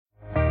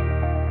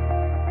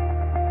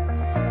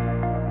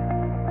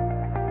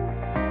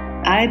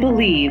I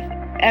believe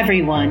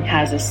everyone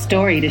has a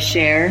story to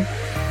share.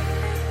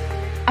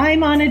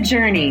 I'm on a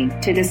journey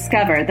to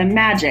discover the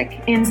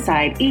magic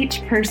inside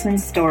each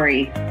person's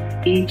story.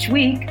 Each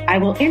week, I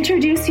will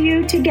introduce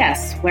you to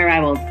guests where I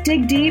will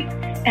dig deep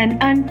and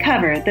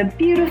uncover the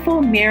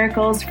beautiful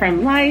miracles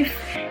from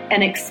life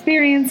and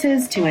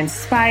experiences to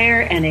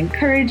inspire and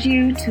encourage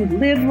you to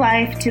live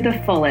life to the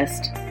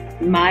fullest.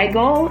 My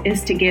goal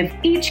is to give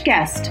each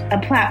guest a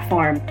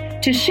platform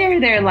to share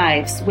their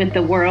lives with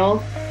the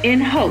world in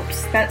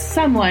hopes that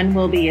someone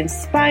will be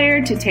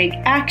inspired to take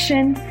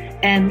action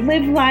and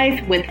live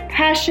life with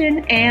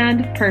passion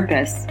and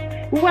purpose.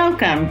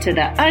 Welcome to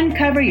the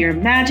Uncover Your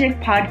Magic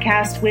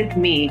podcast with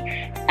me,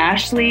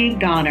 Ashley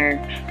Goner.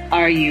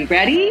 Are you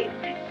ready?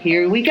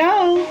 Here we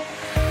go.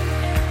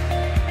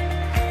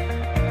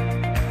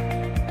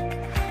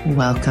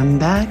 Welcome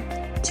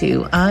back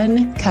to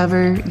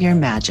Uncover Your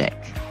Magic.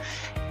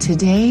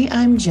 Today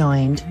I'm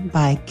joined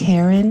by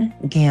Karen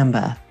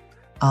Gamba,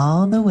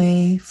 all the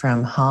way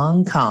from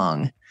Hong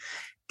Kong.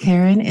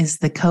 Karen is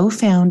the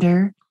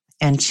co-founder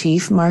and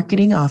chief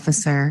marketing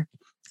officer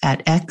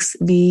at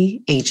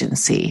XV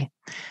Agency,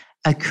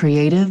 a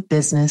creative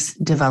business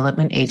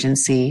development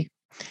agency,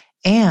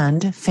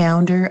 and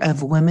founder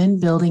of Women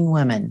Building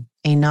Women,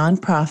 a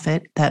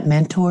nonprofit that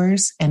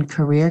mentors and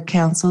career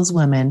counsels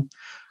women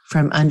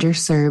from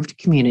underserved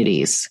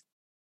communities.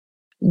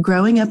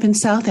 Growing up in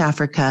South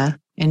Africa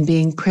and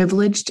being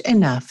privileged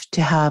enough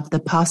to have the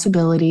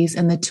possibilities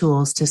and the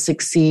tools to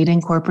succeed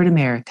in corporate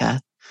America,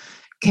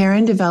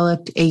 Karen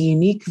developed a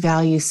unique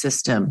value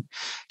system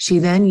she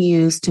then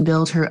used to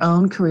build her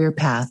own career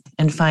path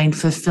and find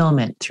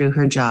fulfillment through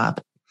her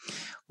job.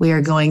 We are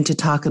going to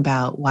talk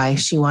about why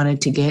she wanted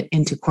to get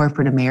into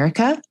corporate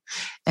America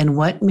and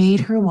what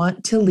made her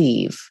want to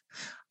leave.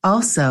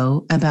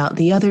 Also about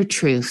the other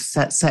truths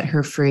that set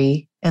her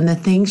free and the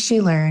things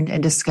she learned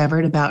and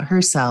discovered about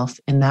herself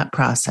in that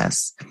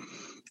process.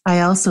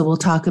 I also will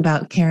talk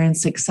about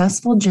Karen's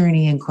successful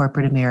journey in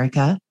corporate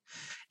America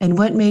and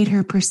what made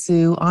her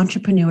pursue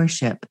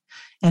entrepreneurship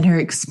and her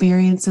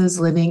experiences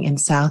living in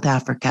South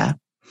Africa.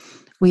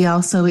 We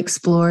also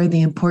explore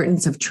the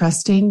importance of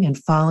trusting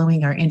and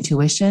following our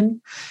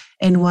intuition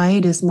and why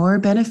it is more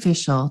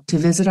beneficial to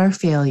visit our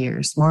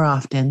failures more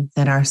often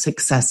than our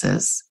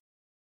successes.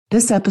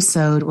 This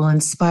episode will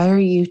inspire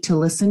you to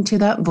listen to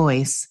that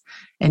voice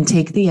and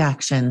take the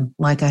action,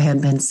 like I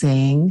have been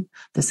saying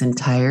this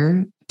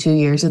entire 2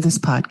 years of this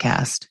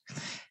podcast.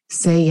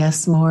 Say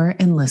yes more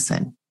and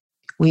listen.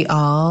 We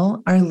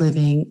all are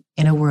living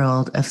in a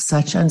world of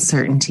such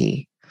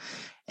uncertainty.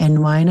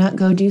 And why not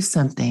go do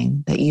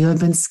something that you have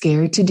been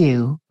scared to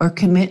do or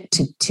commit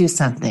to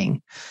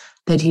something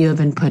that you have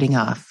been putting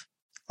off?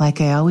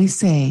 Like I always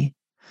say,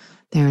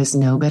 there is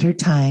no better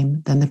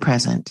time than the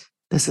present.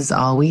 This is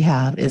all we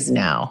have is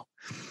now.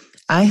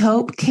 I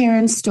hope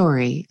Karen's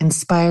story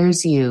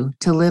inspires you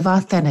to live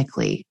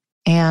authentically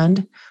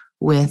and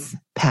with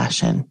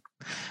passion.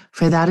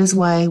 For that is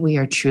why we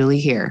are truly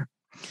here.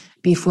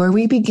 Before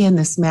we begin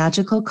this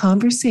magical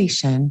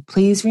conversation,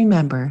 please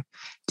remember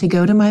to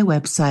go to my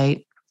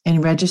website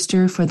and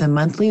register for the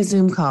monthly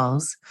Zoom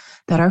calls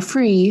that are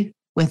free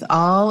with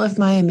all of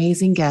my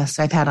amazing guests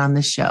I've had on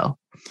this show.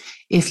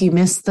 If you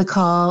missed the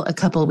call a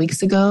couple of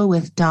weeks ago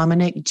with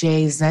Dominic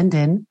J.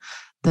 Zenden,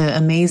 the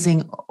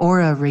amazing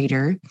aura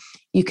reader,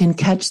 you can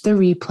catch the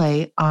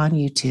replay on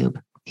YouTube.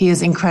 He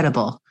is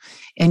incredible,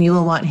 and you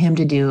will want him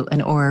to do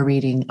an aura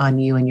reading on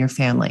you and your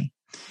family.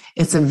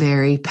 It's a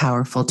very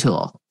powerful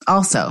tool.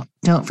 Also,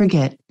 don't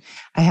forget,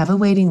 I have a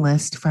waiting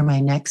list for my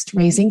next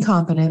Raising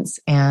Confidence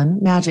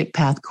and Magic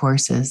Path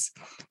courses.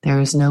 There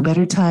is no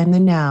better time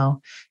than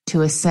now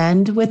to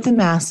ascend with the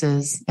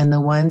masses and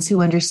the ones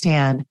who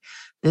understand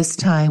this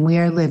time we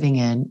are living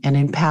in and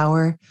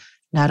empower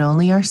not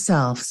only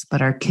ourselves,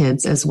 but our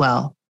kids as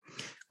well.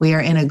 We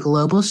are in a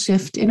global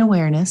shift in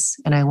awareness,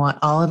 and I want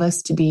all of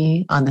us to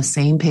be on the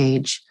same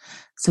page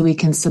so we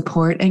can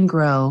support and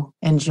grow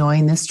and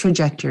join this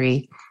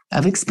trajectory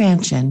of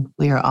expansion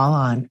we are all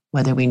on,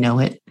 whether we know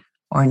it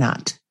or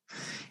not.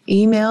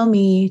 Email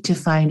me to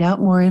find out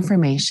more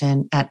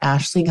information at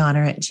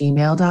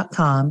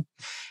ashleygoner@gmail.com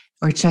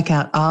or check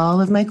out all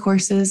of my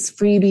courses,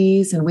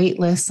 freebies, and wait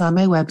lists on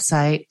my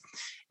website,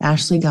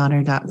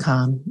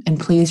 ashleygoner.com. And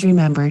please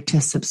remember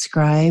to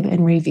subscribe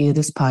and review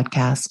this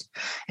podcast.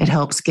 It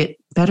helps get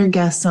better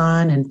guests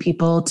on and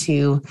people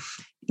to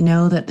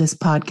know that this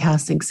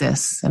podcast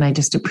exists. And I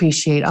just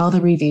appreciate all the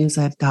reviews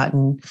I've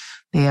gotten.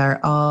 They are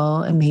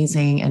all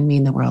amazing and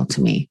mean the world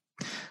to me.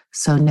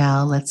 So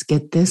now let's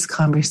get this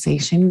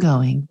conversation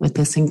going with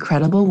this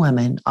incredible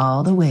woman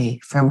all the way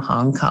from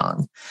Hong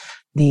Kong,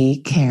 the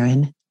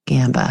Karen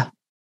Gamba.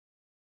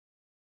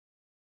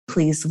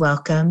 Please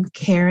welcome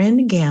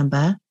Karen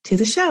Gamba to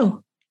the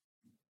show.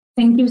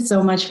 Thank you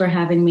so much for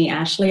having me,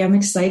 Ashley. I'm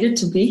excited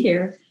to be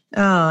here.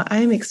 Oh,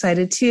 I'm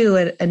excited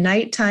too. A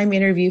nighttime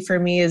interview for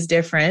me is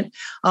different,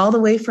 all the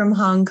way from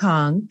Hong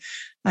Kong.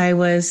 I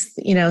was,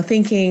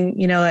 thinking,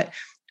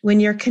 when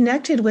you're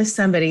connected with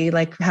somebody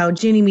like how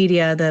Ginny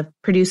Media, the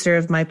producer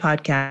of my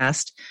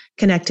podcast,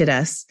 connected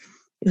us,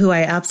 who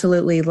I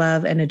absolutely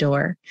love and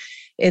adore.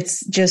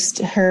 It's just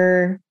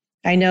her.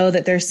 I know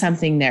that there's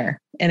something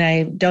there, and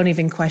I don't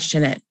even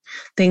question it.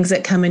 Things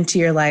that come into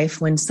your life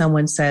when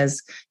someone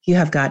says, you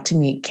have got to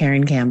meet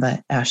Karen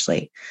Gamba,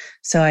 Ashley.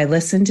 So I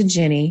listened to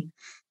Ginny,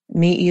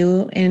 meet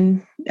you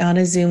on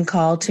a Zoom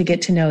call to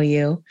get to know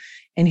you.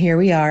 And here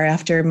we are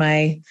after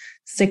my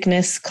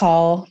sickness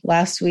call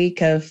last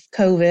week of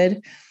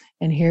COVID.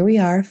 And here we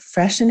are,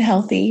 fresh and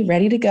healthy,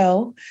 ready to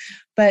go.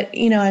 But,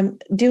 I'm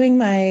doing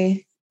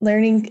my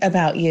learning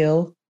about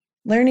you,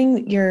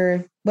 learning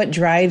what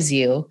drives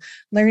you,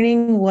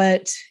 learning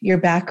what your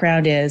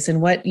background is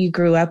and what you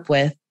grew up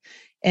with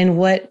and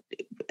what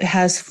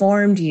has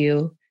formed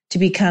you to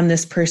become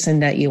this person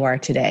that you are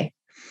today.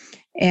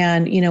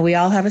 And, we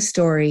all have a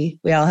story.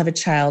 We all have a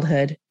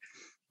childhood.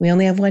 We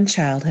only have one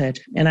childhood.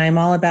 And I'm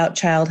all about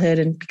childhood,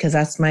 and because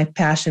that's my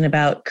passion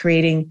about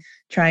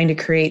trying to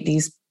create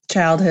these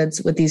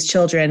childhoods with these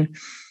children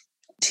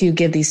to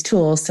give these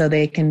tools so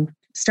they can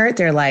start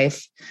their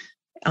life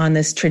on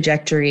this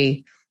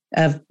trajectory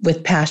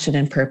with passion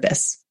and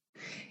purpose.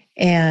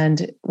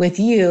 And with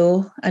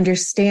you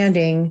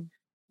understanding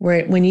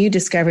when you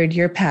discovered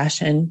your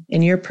passion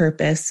and your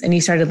purpose, and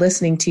you started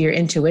listening to your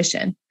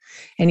intuition,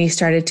 and you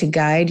started to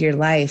guide your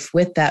life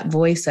with that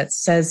voice that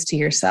says to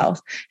yourself.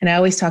 And I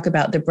always talk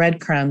about the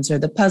breadcrumbs or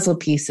the puzzle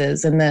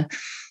pieces and the,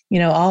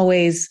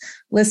 always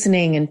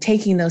listening and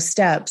taking those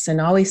steps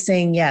and always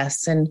saying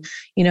yes and,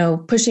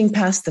 pushing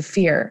past the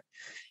fear.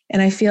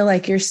 And I feel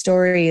like your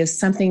story is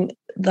something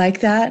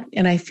like that.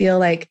 And I feel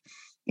like,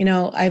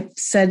 I've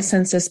said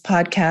since this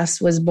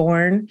podcast was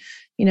born,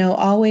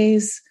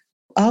 always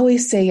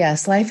say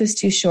yes. Life is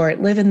too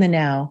short. Live in the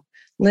now.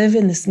 Live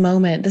in this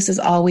moment. This is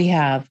all we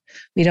have.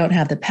 We don't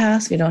have the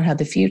past. We don't have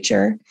the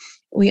future.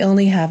 We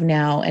only have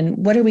now. And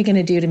what are we going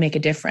to do to make a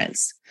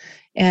difference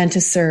and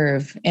to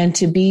serve and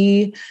to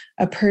be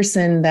a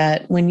person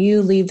that when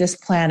you leave this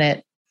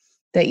planet,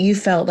 that you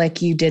felt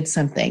like you did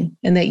something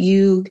and that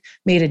you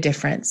made a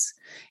difference.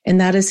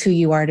 And that is who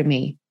you are to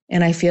me.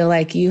 And I feel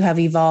like you have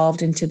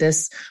evolved into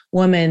this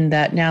woman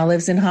that now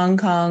lives in Hong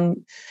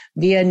Kong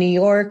via New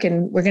York.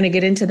 And we're going to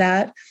get into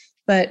that.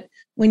 But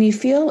when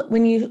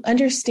you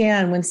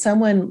understand when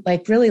someone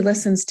like really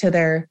listens to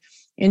their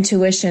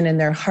intuition and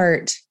their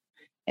heart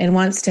and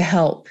wants to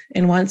help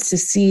and wants to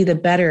see the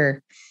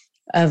better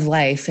of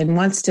life and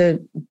wants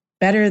to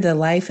better the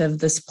life of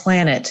this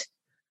planet,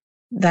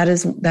 that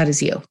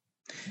is you.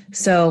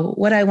 So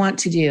what I want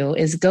to do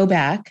is go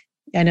back.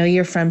 I know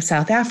you're from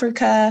South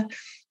Africa.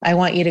 I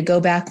want you to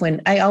go back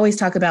when I always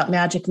talk about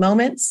magic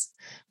moments.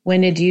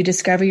 When did you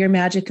discover your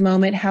magic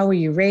moment? How were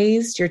you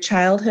raised? Your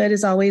childhood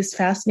is always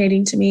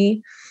fascinating to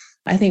me.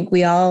 I think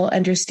we all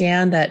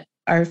understand that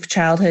our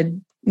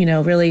childhood,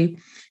 really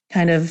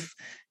kind of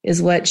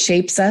is what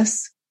shapes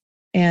us.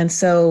 And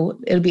so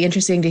it'll be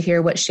interesting to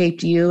hear what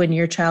shaped you and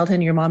your childhood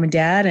and your mom and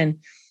dad and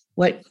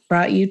what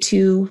brought you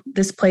to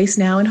this place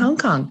now in Hong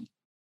Kong.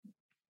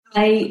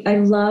 I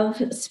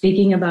love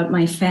speaking about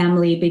my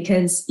family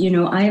because,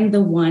 I am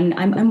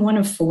I'm one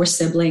of 4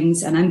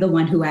 siblings and I'm the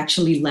one who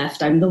actually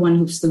left. I'm the one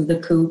who flew the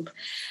coop.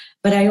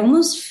 But I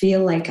almost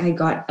feel like I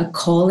got a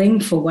calling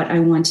for what I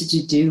wanted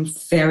to do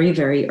very,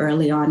 very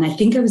early on. I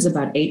think I was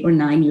about 8 or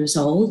 9 years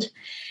old.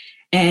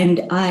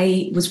 And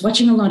I was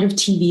watching a lot of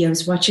TV. I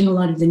was watching a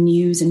lot of the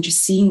news and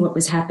just seeing what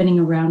was happening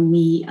around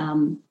me,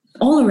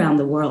 all around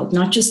the world,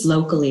 not just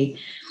locally.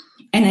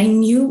 And I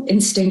knew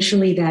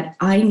instinctually that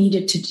I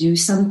needed to do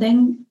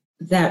something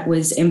that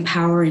was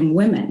empowering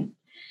women.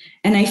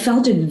 And I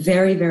felt it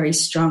very, very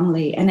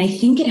strongly. And I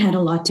think it had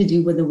a lot to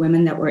do with the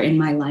women that were in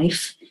my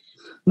life.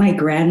 My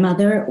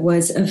grandmother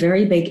was a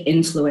very big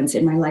influence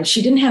in my life.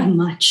 She didn't have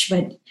much,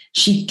 but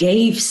she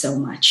gave so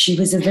much. She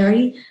was a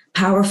very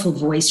powerful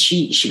voice.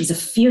 She was a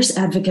fierce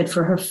advocate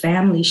for her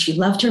family. She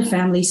loved her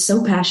family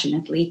so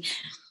passionately.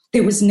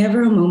 There was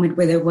never a moment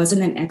where there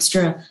wasn't an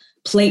extra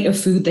plate of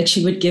food that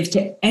she would give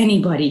to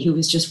anybody who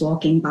was just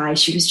walking by.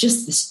 She was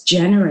just this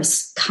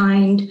generous,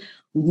 kind,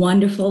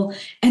 wonderful,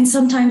 and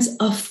sometimes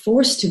a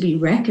force to be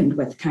reckoned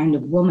with kind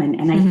of woman.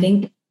 And I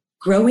think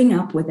growing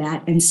up with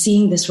that and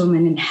seeing this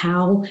woman and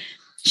how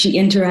she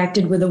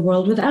interacted with the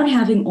world without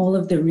having all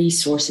of the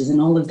resources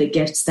and all of the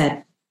gifts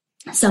that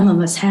some of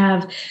us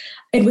have,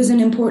 it was an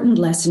important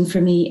lesson for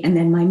me. And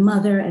then my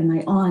mother and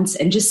my aunts,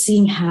 and just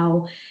seeing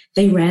how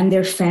they ran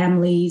their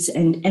families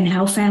and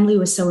how family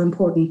was so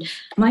important.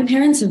 My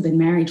parents have been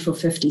married for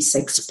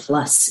 56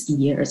 plus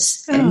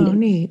years. Oh, and,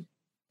 neat.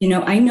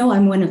 I know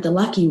I'm one of the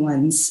lucky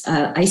ones.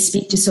 I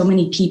speak to so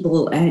many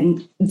people,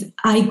 and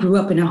I grew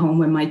up in a home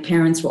where my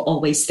parents were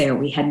always there.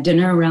 We had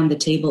dinner around the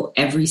table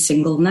every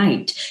single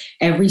night.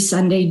 Every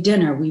Sunday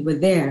dinner, we were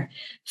there.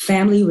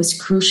 Family was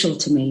crucial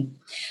to me.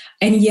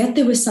 And yet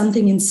there was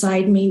something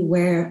inside me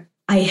where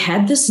I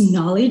had this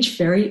knowledge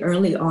very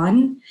early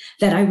on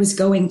that I was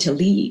going to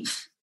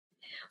leave,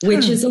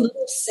 which is a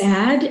little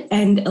sad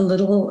and a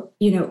little,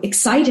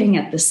 exciting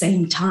at the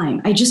same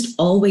time. I just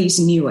always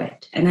knew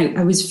it. And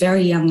I was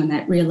very young when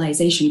that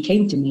realization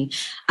came to me.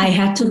 I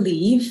had to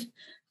leave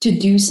to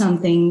do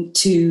something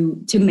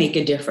to make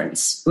a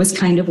difference. It was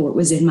kind of what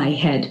was in my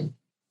head.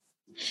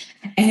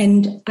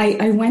 And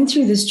I went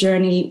through this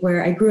journey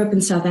where I grew up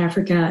in South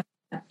Africa.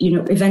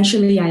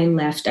 Eventually I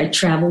left. I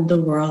traveled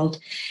the world,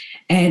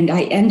 and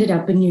I ended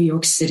up in New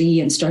York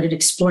City and started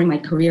exploring my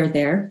career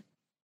there.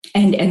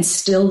 And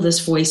still this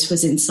voice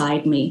was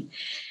inside me.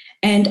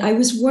 And I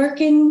was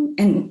working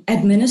an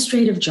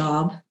administrative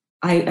job.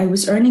 I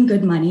was earning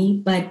good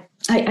money, but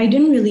I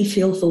didn't really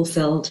feel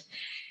fulfilled.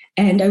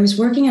 And I was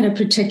working at a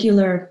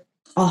particular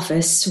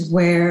office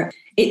where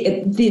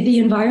the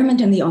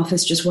environment in the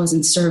office just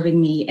wasn't serving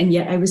me. And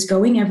yet I was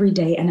going every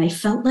day, and I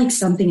felt like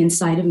something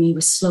inside of me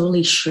was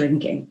slowly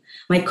shrinking.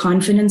 My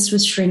confidence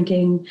was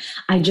shrinking.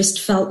 I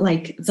just felt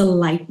like the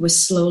light was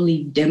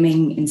slowly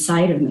dimming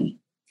inside of me.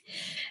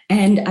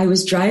 And I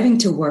was driving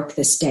to work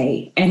this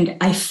day, and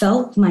I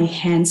felt my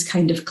hands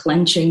kind of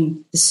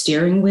clenching the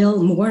steering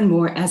wheel more and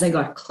more as I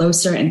got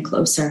closer and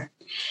closer.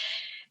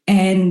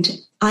 And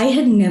I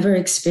had never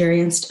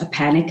experienced a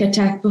panic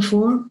attack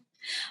before,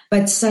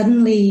 but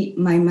suddenly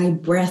my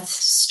breath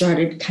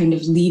started kind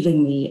of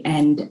leaving me.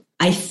 And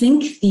I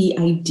think the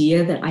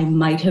idea that I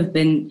might have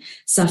been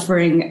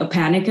suffering a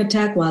panic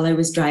attack while I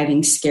was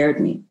driving scared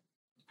me.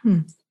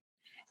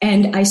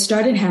 And I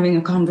started having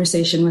a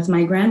conversation with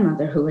my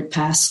grandmother, who had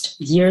passed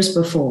years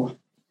before.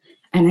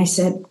 And I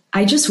said,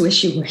 I just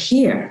wish you were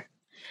here.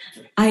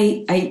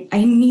 I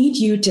need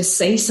you to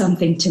say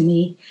something to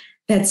me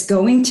that's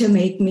going to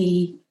make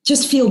me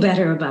just feel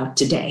better about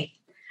today.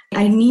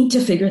 I need to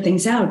figure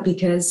things out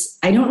because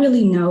I don't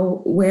really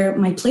know where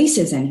my place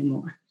is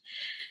anymore.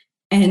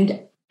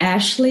 And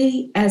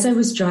Ashley, as I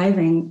was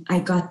driving, I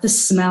got the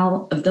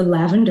smell of the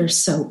lavender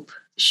soap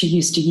she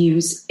used to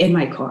use in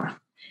my car.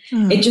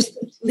 It just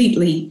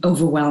completely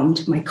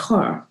overwhelmed my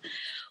car,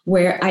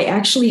 where I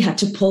actually had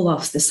to pull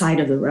off the side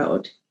of the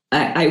road.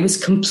 I was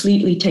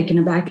completely taken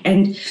aback.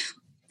 And,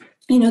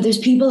 there's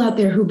people out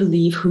there who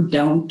believe, who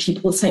don't.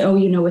 People say, oh,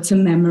 it's a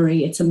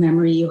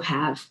memory you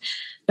have.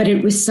 But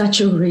it was such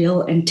a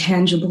real and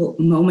tangible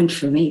moment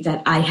for me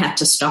that I had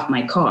to stop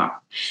my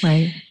car.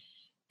 Right.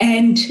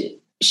 And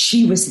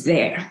she was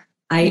there.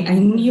 I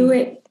knew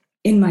it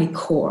in my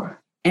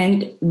core.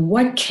 And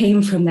what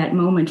came from that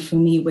moment for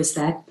me was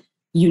that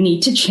you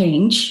need to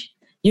change.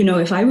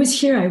 If I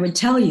was here, I would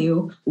tell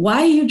you,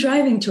 why are you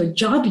driving to a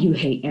job you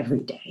hate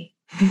every day?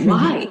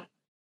 Why?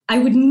 I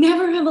would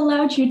never have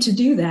allowed you to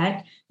do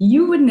that.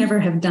 You would never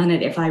have done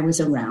it if I was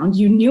around.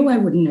 You knew I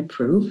wouldn't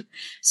approve.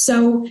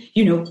 So,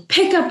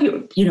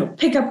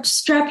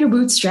 strap your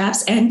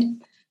bootstraps.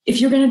 And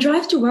if you're going to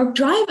drive to work,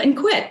 drive and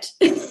quit.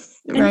 And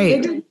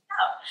right. figure it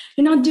out.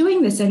 You're not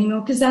doing this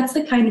anymore, because that's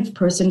the kind of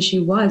person she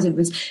was. It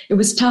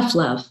was tough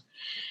love.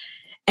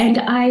 And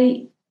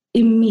I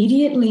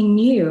immediately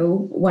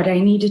knew what I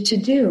needed to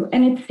do.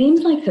 And it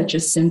seems like such a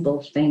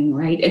simple thing,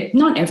 right?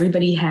 Not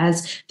everybody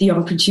has the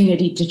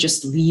opportunity to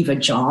just leave a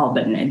job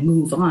and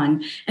move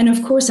on. And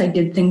of course, I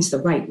did things the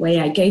right way.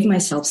 I gave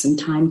myself some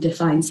time to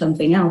find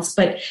something else.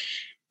 But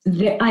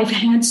I've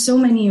had so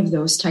many of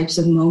those types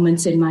of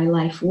moments in my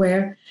life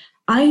where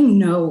I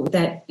know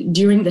that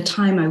during the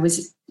time I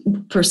was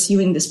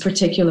pursuing this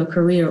particular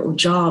career or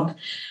job,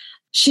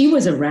 she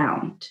was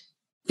around.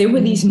 There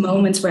were these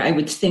moments where I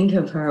would think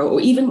of her,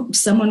 or even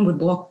someone would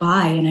walk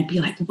by and I'd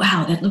be like,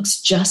 wow, that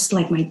looks just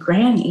like my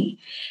granny.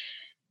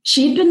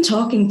 She'd been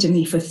talking to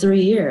me for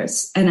 3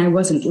 years and I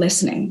wasn't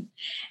listening.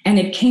 And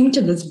it came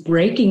to this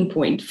breaking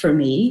point for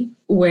me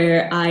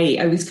where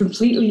I was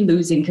completely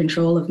losing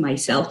control of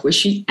myself, where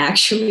she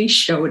actually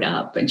showed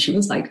up and she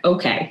was like,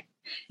 okay,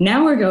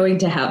 now we're going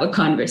to have a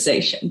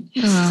conversation.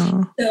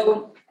 Oh.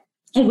 So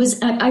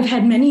I've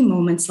had many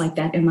moments like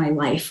that in my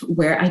life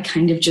where I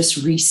kind of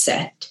just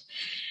reset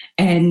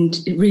and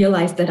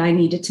realized that I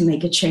needed to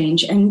make a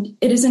change. And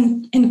it is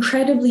an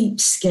incredibly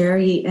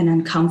scary and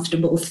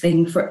uncomfortable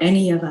thing for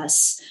any of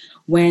us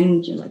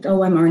when you're like,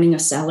 oh, I'm earning a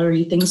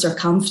salary, things are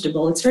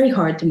comfortable. It's very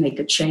hard to make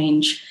a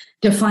change,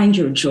 to find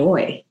your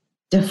joy,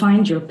 to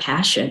find your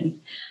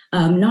passion.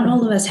 Not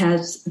all of us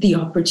has the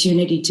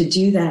opportunity to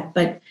do that,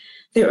 but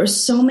there are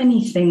so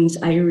many things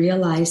I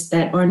realized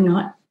that are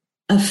not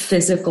a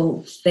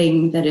physical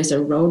thing that is a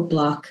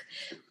roadblock.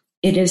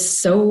 It is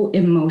so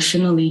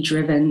emotionally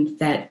driven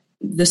that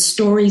the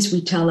stories we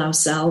tell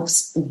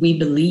ourselves, we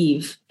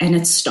believe, and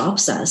it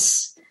stops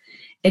us.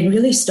 It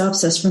really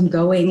stops us from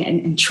going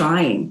and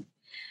trying.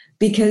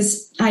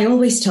 Because I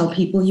always tell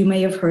people, you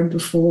may have heard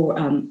before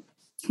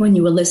when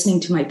you were listening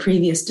to my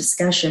previous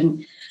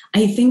discussion,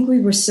 I think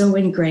we were so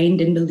ingrained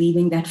in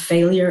believing that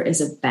failure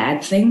is a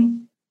bad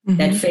thing,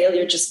 that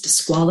failure just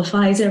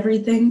disqualifies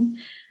everything.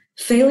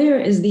 Failure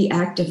is the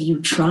act of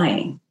you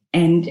trying,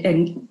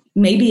 and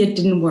maybe it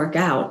didn't work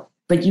out,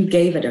 but you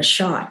gave it a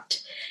shot.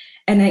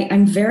 And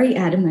I'm very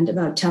adamant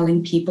about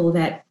telling people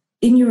that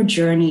in your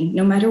journey,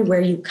 no matter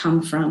where you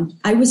come from,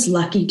 I was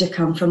lucky to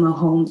come from a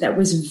home that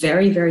was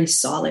very, very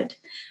solid.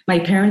 My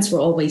parents were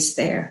always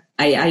there.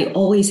 I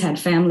always had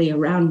family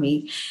around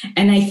me.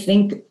 And I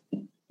think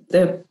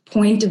the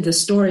point of the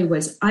story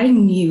was I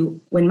knew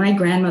when my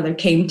grandmother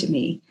came to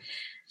me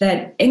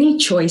that any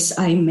choice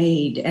I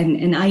made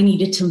and I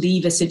needed to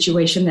leave a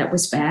situation that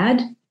was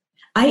bad,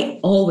 I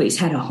always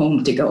had a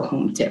home to go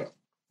home to.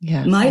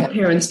 Yes. My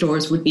parents'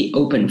 doors would be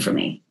open for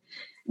me.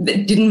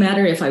 It didn't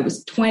matter if I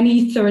was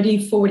 20,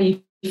 30,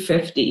 40,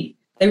 50.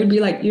 They would be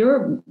like,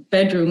 your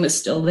bedroom is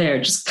still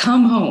there. Just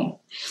come home.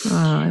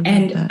 Oh,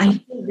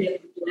 I feel really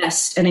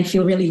blessed and I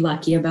feel really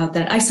lucky about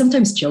that. I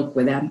sometimes joke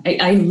with them.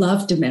 I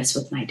love to mess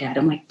with my dad.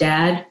 I'm like,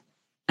 Dad,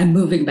 I'm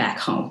moving back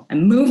home.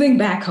 I'm moving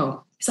back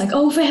home. It's like,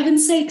 oh, for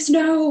heaven's sakes,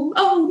 no.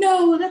 Oh,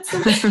 no, that's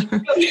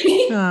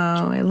the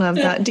Oh, I love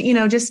that.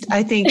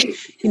 I think,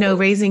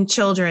 raising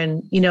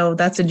children,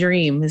 that's a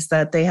dream, is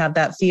that they have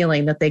that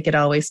feeling that they could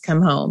always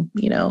come home.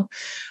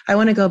 I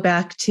want to go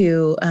back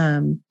to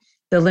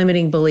the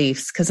limiting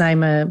beliefs, because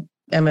I'm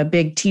a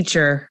big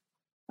teacher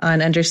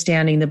on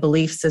understanding the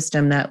belief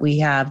system that we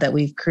have, that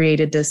we've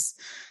created this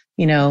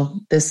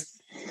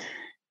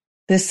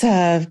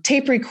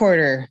tape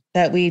recorder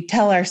that we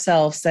tell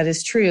ourselves that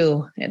is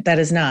true, that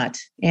is not.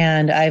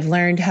 And I've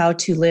learned how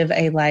to live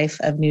a life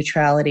of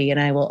neutrality. And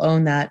I will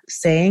own that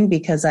saying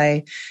because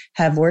I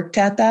have worked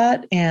at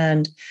that.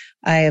 And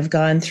I have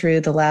gone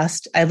through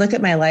I look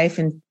at my life,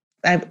 and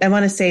I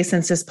want to say,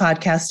 since this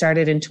podcast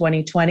started in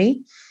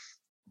 2020,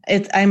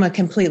 I'm a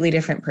completely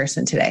different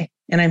person today.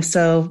 And I'm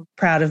so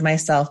proud of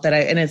myself that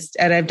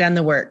I've done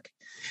the work,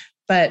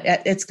 but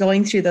it's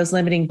going through those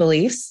limiting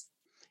beliefs.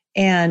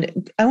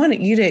 And I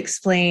wanted you to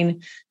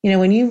explain,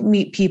 when you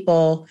meet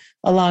people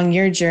along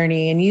your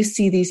journey and you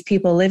see these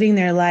people living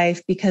their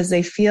life because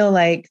they feel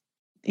like,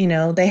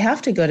 they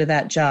have to go to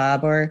that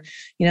job, or,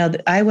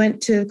 I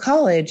went to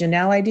college and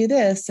now I do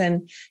this.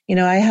 And,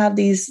 I have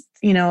these,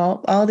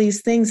 all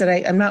these things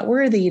that I'm not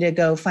worthy to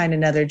go find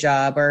another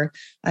job, or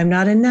I'm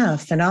not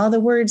enough. And all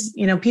the words,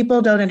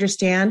 people don't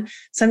understand.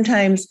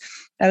 Sometimes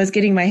I was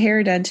getting my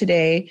hair done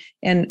today,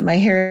 and my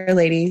hair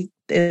lady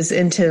is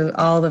into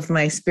all of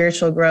my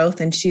spiritual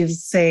growth. And she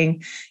was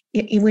saying,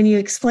 when you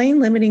explain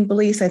limiting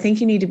beliefs, I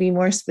think you need to be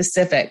more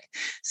specific.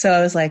 So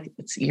I was like,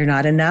 you're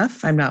not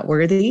enough. I'm not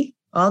worthy.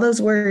 All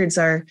those words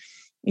are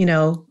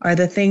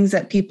the things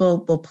that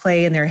people will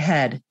play in their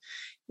head.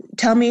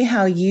 Tell me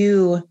how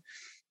you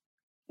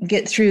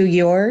get through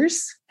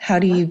yours. How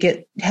do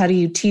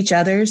you teach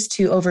others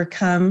to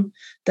overcome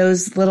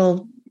those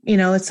little,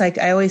 it's like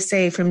I always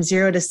say, from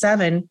 0 to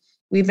 7,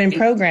 we've been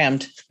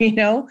programmed,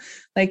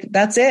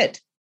 that's it.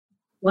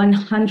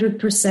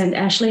 100%,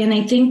 Ashley. And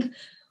I think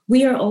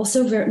we are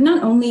also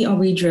not only are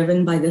we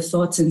driven by the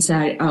thoughts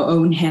inside our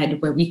own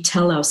head, where we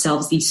tell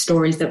ourselves these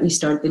stories that we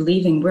start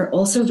believing, we're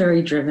also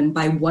very driven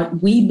by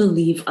what we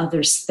believe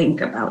others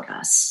think about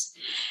us.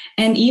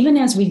 And even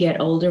as we get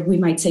older, we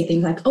might say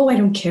things like, oh, I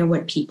don't care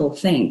what people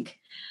think.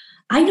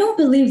 I don't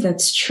believe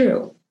that's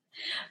true.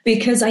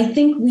 Because I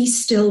think we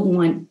still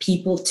want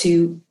people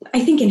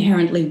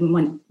inherently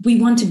we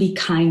want to be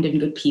kind and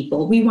good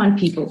people. We want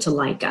people to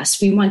like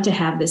us. We want to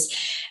have this.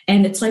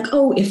 And it's like,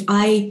 oh, if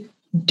I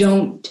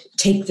don't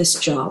take this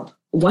job,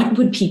 what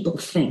would people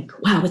think?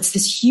 Wow, it's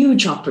this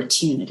huge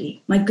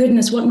opportunity. My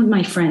goodness, what would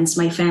my friends,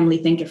 my family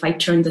think if I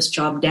turned this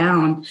job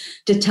down,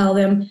 to tell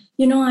them,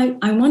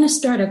 I want to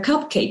start a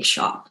cupcake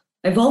shop.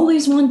 I've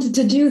always wanted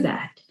to do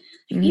that.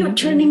 Mm-hmm. You're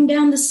turning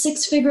down the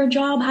 6-figure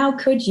job. How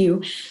could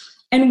you?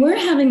 And we're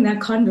having that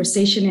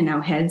conversation in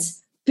our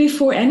heads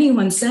before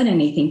anyone said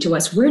anything to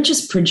us. We're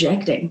just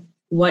projecting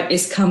what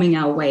is coming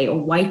our way, or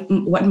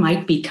what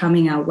might be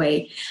coming our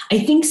way. I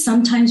think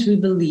sometimes we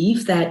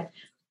believe that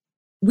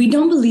we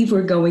don't believe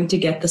we're going to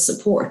get the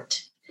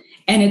support.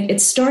 And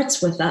it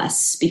starts with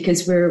us,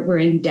 because we're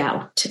in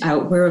doubt.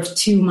 We're of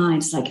two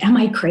minds. Like, am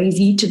I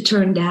crazy to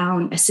turn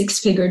down a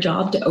 6-figure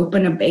job to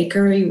open a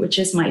bakery, which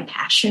is my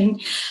passion?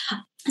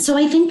 So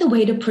I think the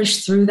way to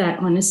push through that,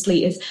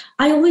 honestly, is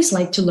I always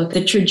like to look at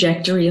the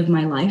trajectory of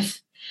my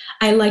life.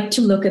 I like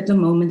to look at the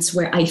moments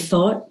where I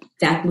thought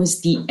that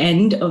was the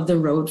end of the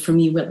road for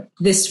me, where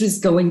this was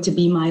going to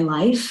be my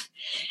life,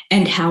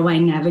 and how I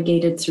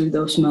navigated through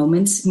those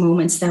moments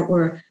that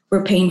were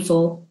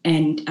painful,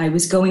 and I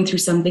was going through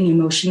something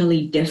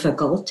emotionally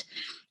difficult,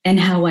 and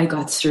how I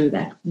got through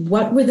that.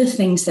 What were the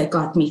things that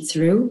got me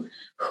through?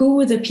 Who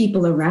were the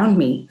people around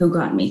me who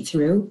got me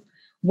through?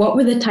 What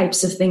were the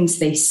types of things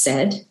they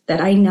said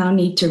that I now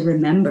need to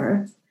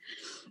remember?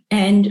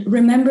 And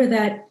remember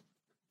that,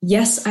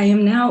 yes, I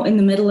am now in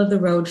the middle of the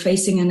road,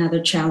 facing another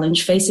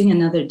challenge, facing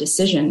another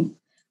decision.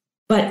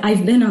 But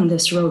I've been on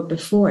this road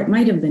before. It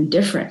might have been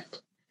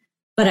different,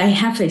 but I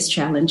have faced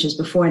challenges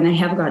before, and I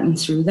have gotten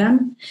through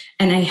them.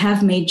 And I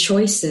have made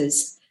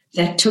choices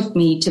that took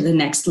me to the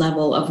next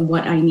level of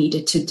what I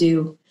needed to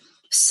do.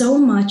 So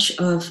much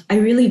of, I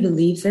really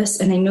believe this,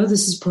 and I know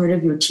this is part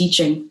of your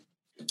teaching,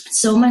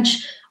 so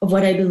much of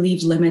what I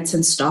believe limits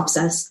and stops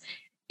us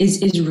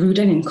is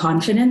rooted in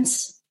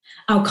confidence.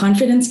 Our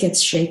confidence gets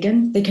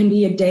shaken. There can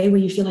be a day where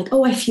you feel like,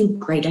 oh, I feel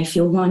great, I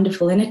feel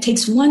wonderful. And it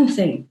takes one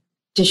thing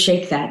to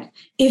shake that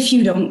if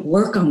you don't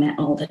work on that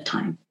all the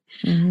time.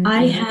 Mm-hmm.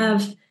 I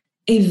have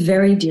a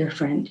very dear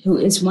friend who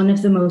is one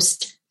of the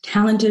most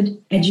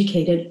talented,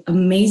 educated,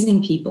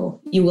 amazing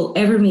people you will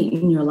ever meet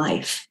in your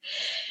life.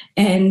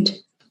 And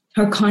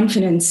her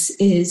confidence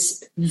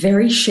is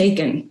very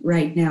shaken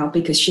right now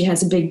because she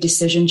has a big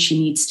decision she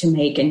needs to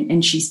make,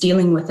 and she's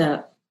dealing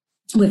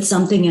with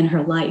something in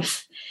her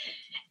life.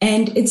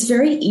 And it's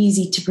very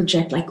easy to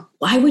project, like,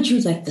 why would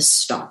you let this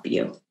stop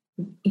you?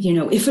 You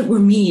know, if it were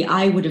me,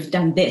 I would have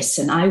done this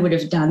and I would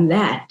have done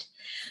that.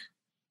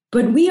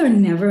 But we are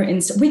never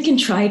we can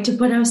try to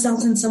put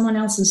ourselves in someone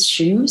else's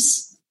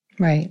shoes.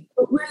 Right.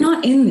 But we're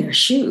not in their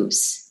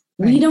shoes.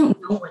 Right. We don't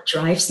know what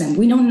drives them.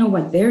 We don't know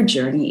what their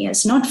journey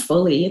is, not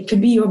fully. It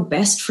could be your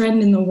best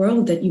friend in the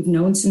world that you've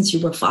known since you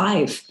were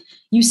 5.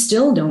 You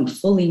still don't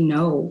fully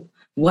know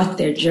what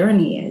their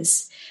journey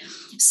is.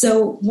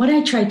 So what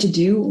I try to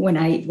do when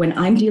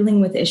I'm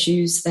dealing with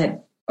issues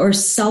that are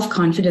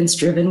self-confidence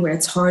driven, where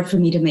it's hard for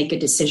me to make a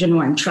decision,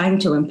 or I'm trying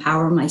to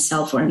empower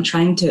myself, or I'm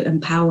trying to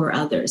empower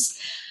others,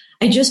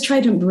 I just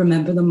try to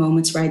remember the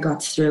moments where I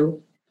got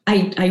through.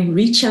 I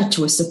reach out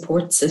to a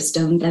support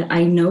system that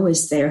I know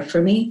is there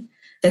for me,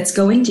 that's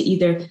going to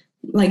either,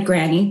 like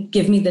Granny,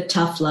 give me the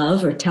tough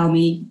love or tell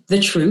me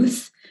the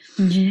truth.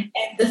 Mm-hmm.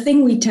 And the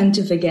thing we tend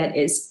to forget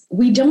is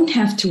we don't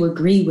have to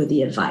agree with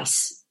the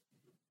advice.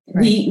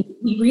 Right.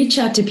 We reach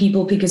out to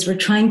people because we're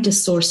trying to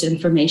source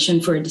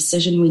information for a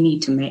decision we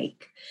need to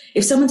make.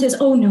 If someone says,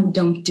 oh, no,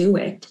 don't do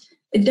it,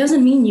 it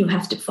doesn't mean you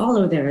have to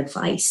follow their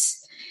advice.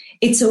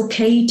 It's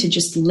okay to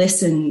just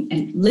listen,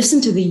 and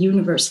listen to the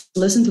universe,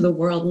 listen to the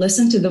world,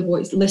 listen to the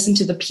voice, listen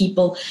to the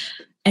people,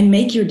 and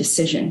make your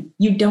decision.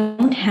 You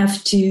don't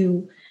have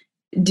to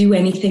do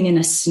anything in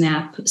a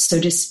snap,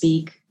 so to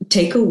speak.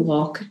 Take a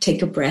walk,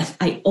 take a breath.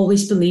 I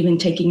always believe in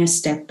taking a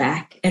step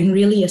back and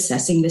really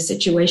assessing the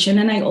situation.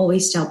 And I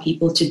always tell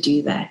people to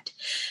do that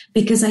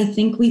because I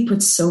think we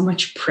put so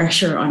much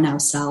pressure on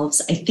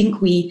ourselves. I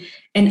think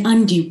an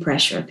undue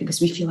pressure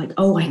because we feel like,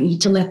 oh, I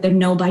need to let them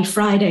know by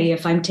Friday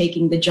if I'm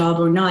taking the job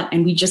or not.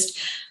 And we just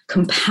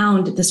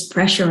compound this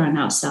pressure on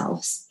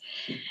ourselves.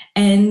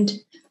 And,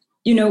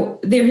 you know,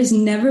 there has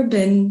never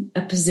been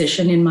a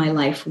position in my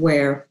life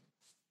where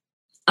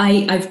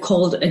I've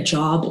called a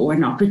job or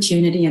an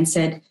opportunity and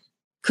said,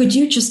 could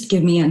you just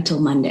give me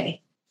until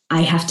Monday?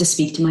 I have to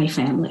speak to my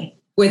family.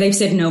 Where they've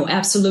said, no,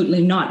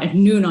 absolutely not. At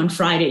noon on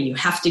Friday, you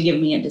have to give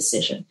me a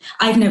decision.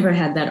 I've never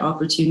had that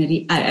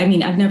opportunity. I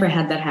mean, I've never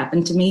had that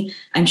happen to me.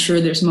 I'm sure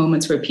there's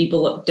moments where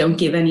people don't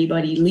give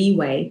anybody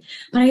leeway.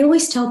 But I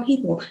always tell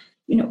people,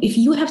 you know, if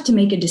you have to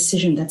make a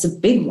decision that's a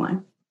big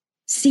one,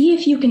 see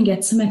if you can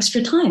get some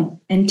extra time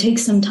and take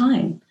some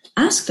time.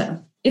 Ask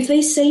them. If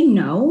they say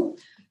no,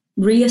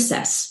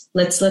 reassess.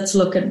 Let's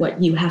look at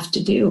what you have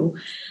to do.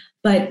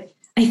 But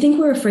I think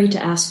we're afraid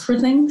to ask for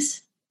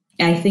things.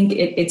 I think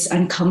it's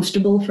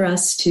uncomfortable for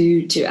us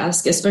to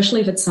ask,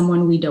 especially if it's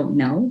someone we don't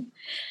know.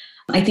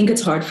 I think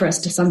it's hard for us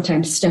to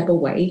sometimes step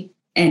away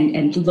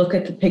and look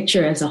at the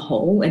picture as a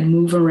whole and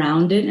move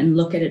around it and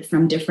look at it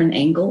from different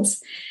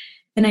angles.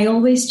 And I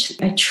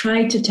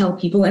try to tell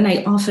people, and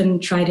I often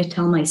try to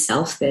tell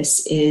myself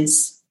this,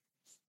 is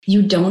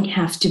you don't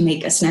have to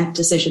make a snap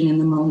decision in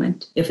the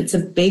moment. If it's a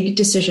big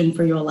decision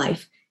for your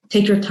life,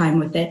 take your time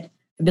with it.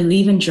 I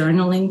believe in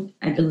journaling.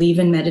 I believe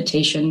in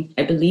meditation.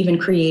 I believe in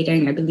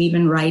creating. I believe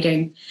in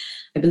writing.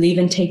 I believe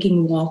in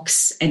taking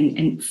walks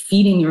and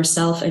feeding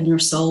yourself and your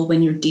soul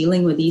when you're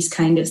dealing with these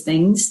kind of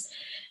things.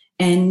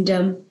 And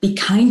be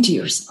kind to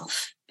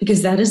yourself,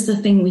 because that is the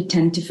thing we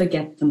tend to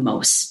forget the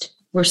most.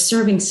 We're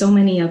serving so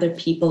many other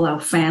people, our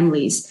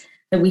families,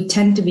 that we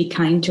tend to be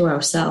kind to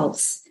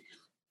ourselves.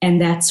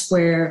 And that's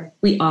where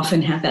we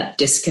often have that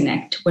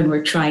disconnect when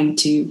we're trying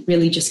to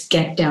really just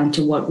get down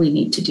to what we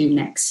need to do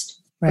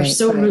next. Right, we're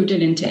so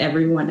rooted into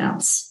everyone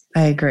else.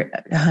 I agree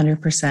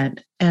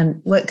 100%.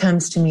 And what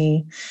comes to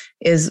me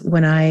is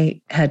when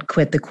I had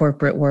quit the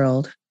corporate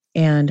world,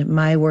 and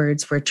my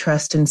words were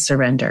trust and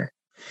surrender.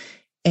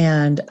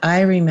 And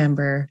I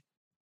remember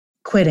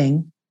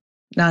quitting,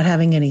 not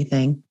having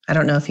anything. I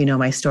don't know if you know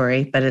my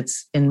story, but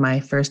it's in my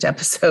first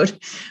episode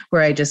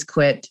where I just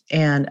quit.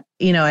 And,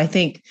 you know, I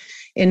think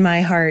in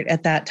my heart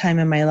at that time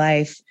in my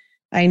life,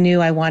 I knew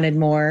I wanted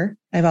more.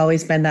 I've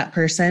always been that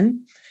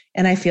person.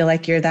 And I feel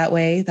like you're that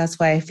way. That's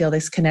why I feel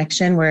this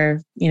connection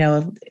where, you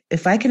know,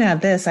 if I can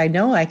have this, I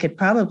know I could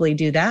probably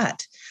do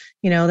that,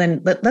 you know,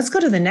 then let's go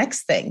to the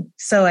next thing.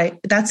 So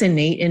that's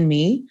innate in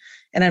me.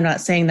 And I'm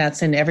not saying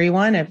that's in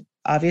everyone,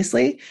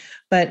 obviously.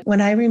 But when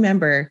I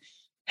remember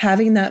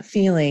having that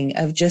feeling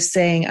of just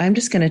saying, I'm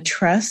just going to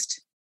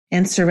trust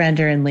and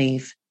surrender and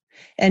leave.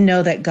 And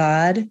know that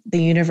God,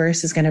 the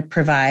universe, is going to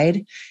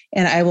provide,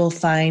 and I will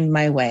find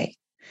my way.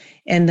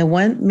 And the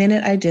one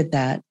minute I did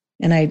that,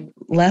 and I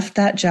left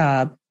that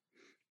job,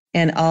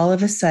 and all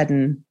of a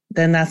sudden,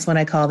 then that's when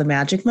I call the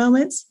magic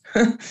moments.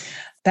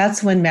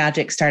 That's when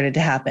magic started to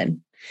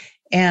happen.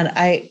 And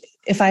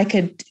if I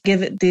could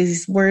give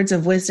these words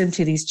of wisdom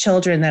to these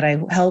children that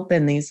I help,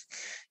 and these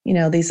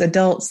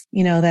adults,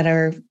 that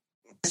are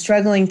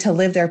struggling to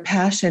live their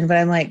passion, but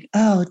I'm like,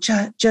 oh,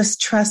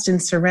 just trust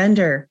and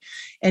surrender.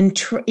 And,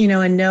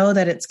 and know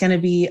that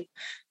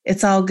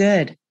it's all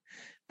good.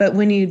 But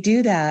when you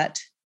do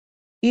that,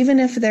 even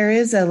if there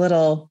is a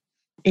little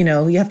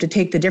you have to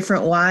take the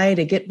different Y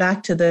to get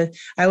back to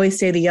I always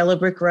say the yellow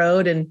brick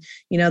road, and,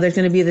 there's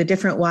going to be the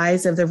different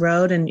Ys of the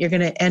road, and you're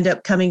going to end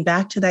up coming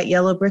back to that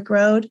yellow brick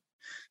road.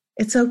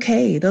 It's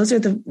okay. Those are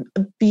the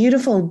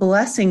beautiful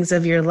blessings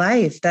of your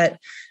life that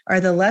are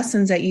the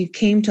lessons that you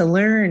came to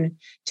learn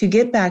to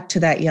get back to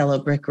that yellow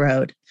brick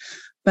road.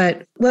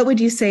 But what would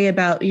you say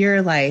about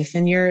your life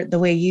and the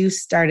way you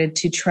started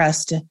to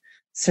trust,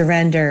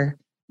 surrender,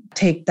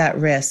 take that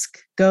risk,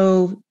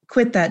 go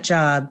quit that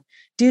job,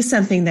 do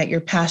something that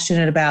you're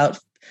passionate about,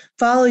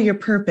 follow your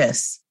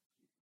purpose?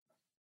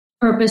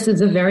 Purpose is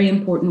a very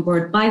important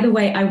word. By the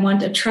way, I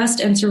want a trust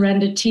and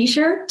surrender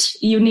t-shirt.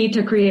 You need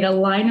to create a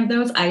line of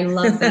those. I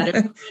love that.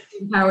 It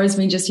empowers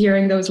me just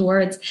hearing those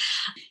words.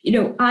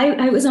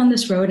 I was on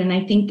this road, and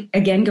I think,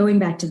 again, going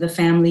back to the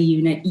family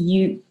unit,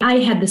 I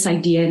had this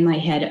idea in my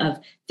head of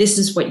this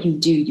is what you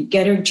do. You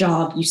get a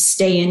job, you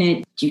stay in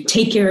it, you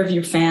take care of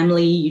your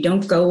family, you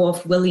don't go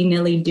off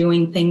willy-nilly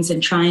doing things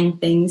and trying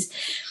things.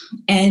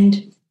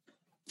 And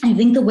I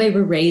think the way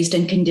we're raised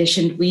and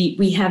conditioned,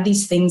 we have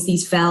these things,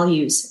 these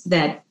values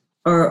that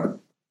are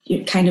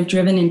kind of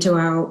driven into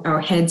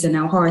our heads and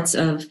our hearts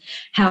of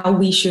how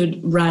we should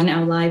run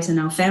our lives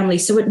and our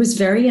families. So it was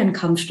very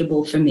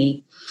uncomfortable for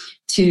me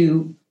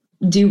to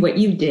do what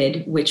you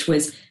did, which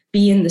was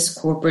be in this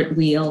corporate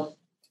wheel,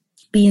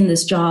 be in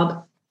this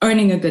job,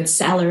 earning a good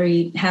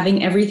salary,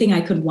 having everything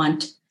I could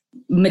want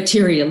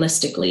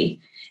materialistically,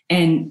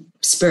 and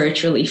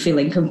spiritually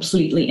feeling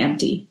completely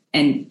empty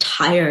and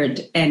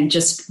tired and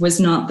just was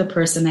not the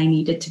person I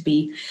needed to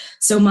be.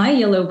 So my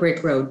yellow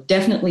brick road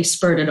definitely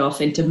spurted off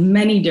into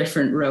many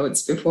different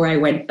roads before I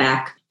went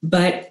back.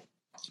 But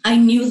I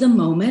knew the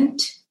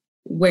moment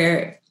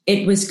where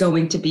it was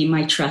going to be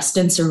my trust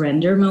and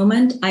surrender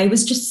moment. I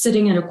was just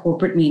sitting at a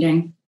corporate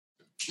meeting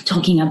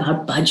talking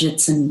about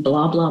budgets and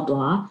blah, blah,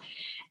 blah.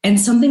 And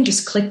something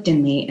just clicked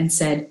in me and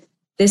said,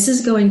 this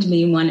is going to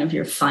be one of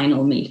your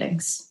final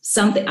meetings.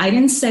 Something, I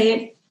didn't say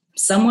it.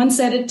 Someone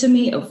said it to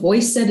me, a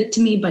voice said it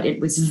to me, but it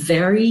was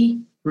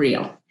very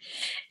real.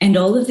 And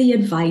all of the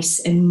advice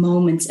and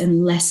moments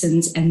and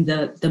lessons and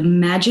the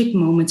magic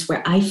moments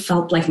where I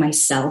felt like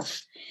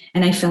myself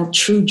and I felt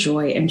true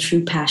joy and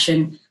true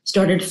passion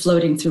started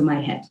floating through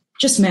my head.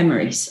 Just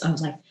memories of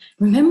like,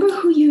 remember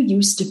who you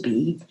used to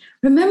be?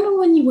 Remember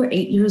when you were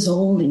 8 years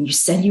old and you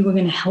said you were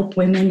going to help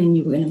women and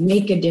you were going to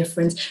make a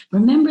difference?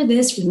 Remember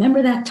this?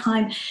 Remember that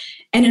time?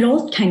 And it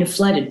all kind of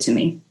flooded to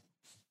me.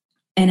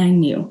 And I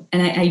knew,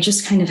 and I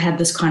just kind of had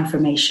this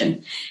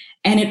confirmation.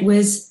 And it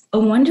was a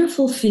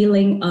wonderful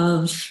feeling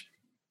of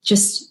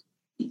just,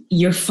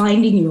 you're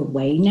finding your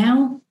way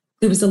now.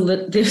 There was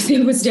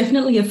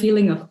definitely a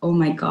feeling of, oh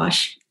my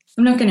gosh,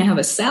 I'm not going to have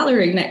a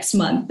salary next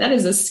month. That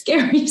is a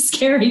scary,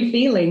 scary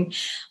feeling.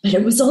 But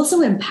it was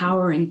also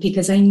empowering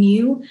because I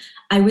knew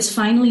I was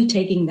finally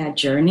taking that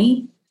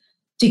journey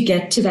to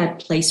get to that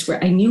place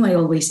where I knew I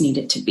always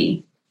needed to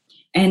be.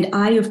 And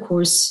I, of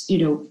course,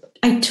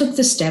 I took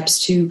the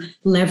steps to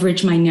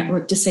leverage my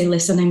network to say,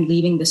 listen, I'm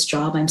leaving this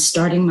job. I'm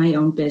starting my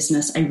own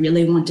business. I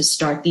really want to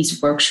start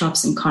these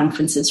workshops and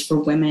conferences for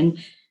women.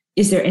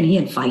 Is there any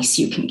advice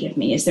you can give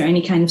me? Is there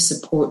any kind of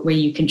support where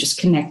you can just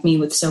connect me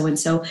with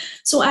so-and-so?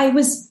 So I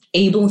was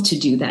able to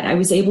do that. I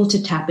was able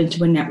to tap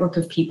into a network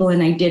of people,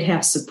 and I did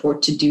have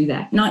support to do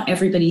that. Not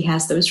everybody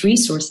has those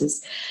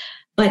resources.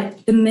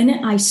 But the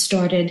minute I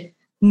started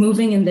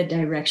moving in the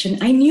direction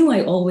I knew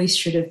I always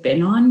should have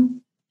been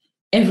on,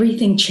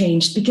 everything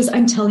changed, because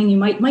I'm telling you,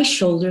 my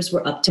shoulders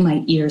were up to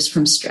my ears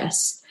from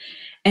stress.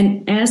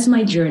 And as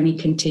my journey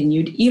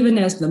continued, even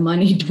as the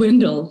money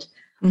dwindled,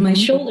 my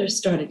shoulders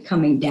started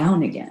coming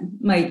down again.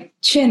 My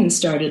chin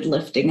started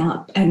lifting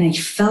up, and I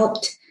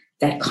felt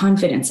that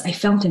confidence. I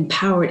felt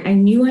empowered. I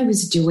knew I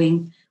was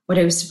doing what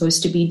I was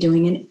supposed to be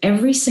doing. And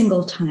every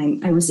single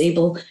time I was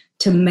able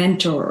to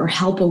mentor or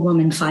help a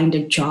woman find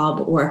a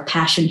job or a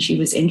passion she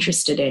was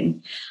interested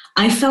in,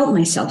 I felt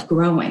myself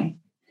growing.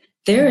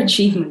 Their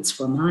achievements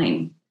were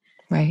mine.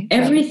 Right.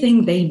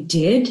 Everything they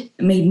did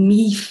made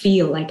me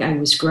feel like I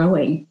was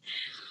growing.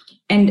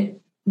 And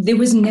there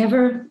was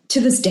never, to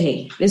this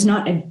day, there's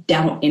not a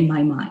doubt in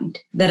my mind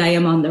that I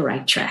am on the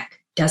right track.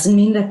 Doesn't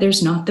mean that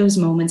there's not those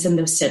moments and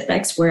those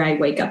setbacks where I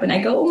wake up and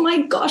I go, oh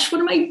my gosh,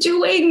 what am I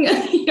doing?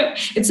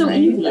 It's so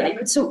easy. I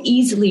could so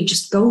easily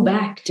just go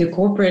back to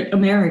corporate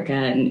America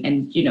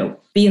and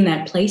be in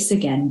that place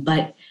again.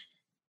 But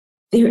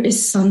there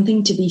is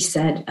something to be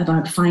said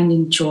about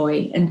finding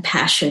joy and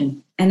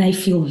passion. And I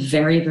feel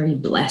very, very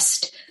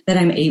blessed that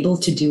I'm able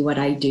to do what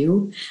I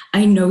do.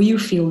 I know you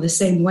feel the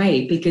same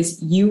way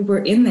because you were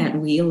in that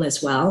wheel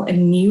as well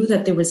and knew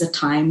that there was a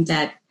time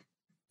that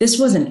this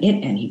wasn't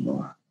it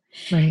anymore.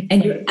 Right.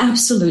 And you're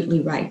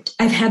absolutely right.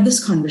 I've had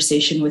this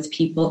conversation with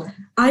people.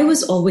 I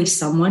was always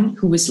someone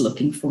who was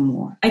looking for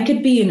more. I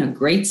could be in a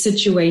great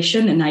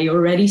situation and I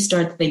already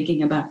start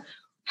thinking about,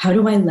 how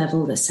do I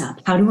level this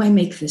up? How do I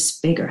make this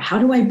bigger? How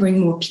do I bring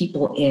more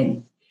people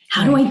in?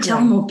 How do I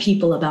tell more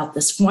people about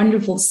this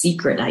wonderful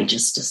secret I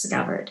just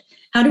discovered?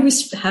 How do we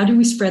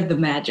spread the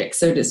magic,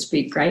 so to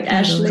speak, right,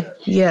 Ashley?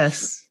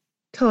 Yes,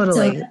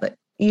 totally. So, but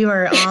You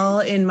are all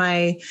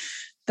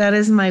that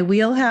is my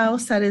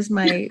wheelhouse. That is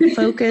my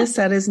focus.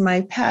 That is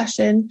my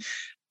passion.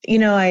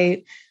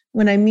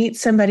 When I meet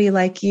somebody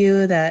like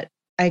you, that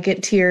I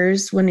get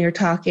tears when you're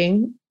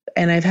talking,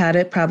 and I've had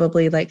it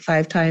probably like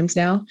 5 times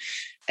now.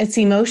 It's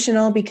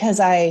emotional because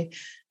I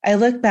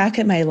look back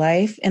at my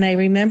life and I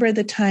remember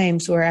the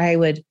times where I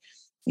would,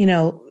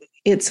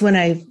 it's when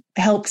I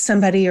help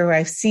somebody or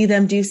I see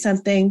them do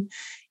something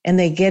and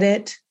they get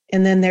it.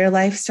 And then their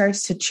life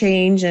starts to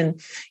change.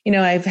 And,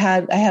 I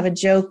have a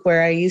joke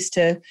where I used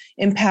to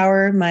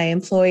empower my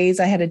employees.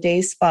 I had a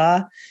day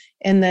spa.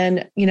 And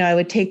then, I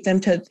would treat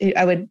them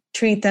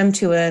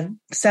to a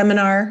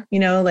seminar,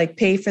 like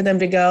pay for them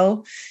to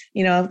go,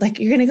 like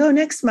you're going to go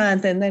next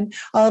month. And then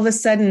all of a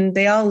sudden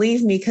they all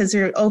leave me because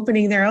they're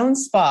opening their own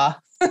spa.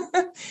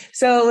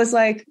 So it was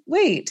like,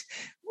 wait,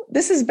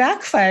 this is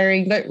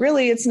backfiring, but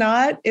really it's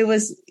not. It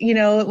was,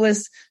 it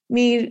was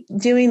me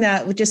doing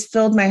that, which just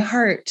filled my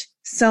heart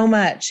so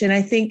much. And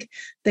I think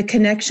the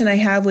connection I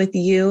have with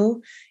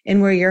you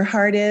and where your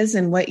heart is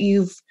and what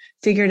you've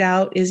figured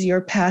out is your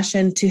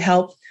passion to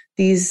help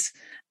these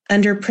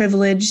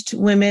underprivileged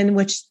women,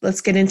 which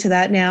let's get into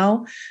that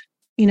now.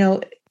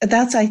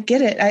 I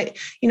get it.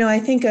 I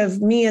think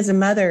of me as a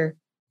mother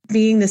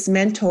being this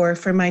mentor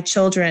for my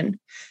children,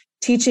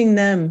 teaching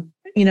them,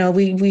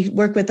 we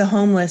work with the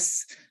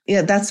homeless.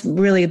 Yeah, that's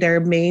really their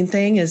main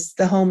thing is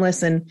the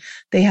homeless. And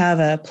they have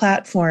a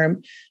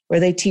platform where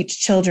they teach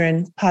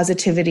children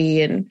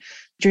positivity and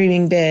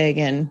dreaming big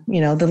and,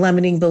 the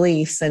limiting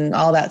beliefs and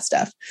all that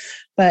stuff.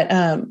 But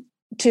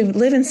to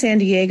live in San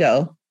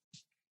Diego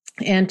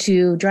and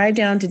to drive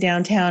down to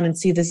downtown and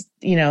see this,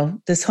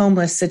 this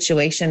homeless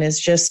situation is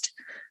just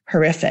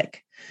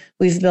horrific.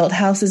 We've built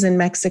houses in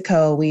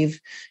Mexico. We've,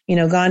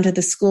 gone to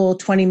the school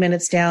 20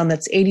 minutes down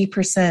that's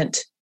 80%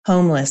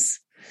 homeless.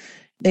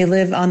 They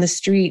live on the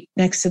street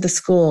next to the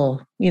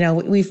school.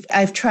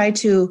 I've tried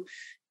to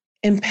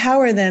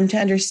empower them to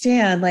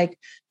understand,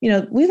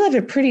 we live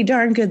a pretty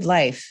darn good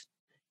life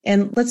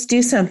and let's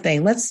do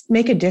something. Let's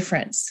make a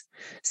difference.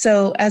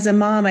 So as a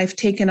mom, I've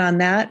taken on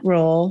that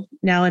role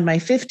now in my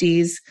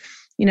 50s,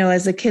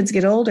 as the kids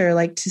get older,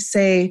 like to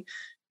say,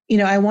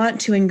 I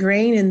want to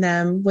ingrain in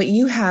them what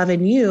you have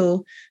in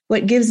you,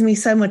 what gives me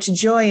so much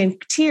joy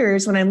and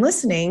tears when I'm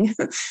listening,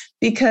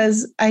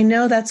 because I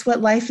know that's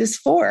what life is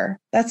for.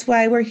 That's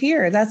why we're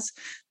here. That's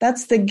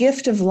the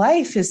gift of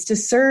life, is to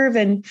serve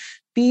and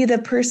be the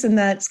person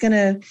that's going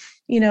to,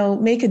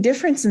 make a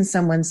difference in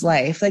someone's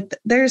life. Like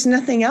there's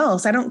nothing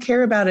else. I don't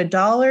care about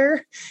 $1.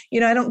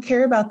 I don't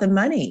care about the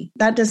money.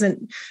 That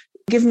doesn't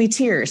give me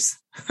tears.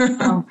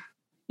 Oh,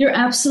 you're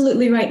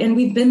absolutely right. And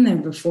we've been there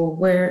before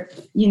where,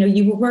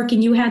 you were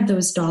working, you had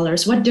those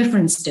dollars. What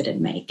difference did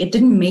it make? It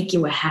didn't make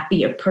you a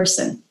happier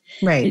person.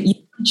 Right. You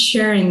were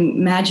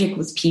sharing magic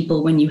with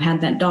people when you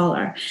had that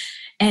dollar.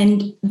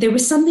 And there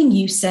was something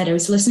you said. I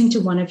was listening to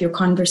one of your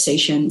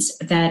conversations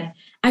that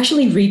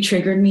actually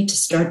re-triggered me to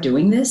start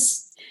doing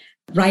this,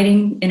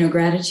 writing in a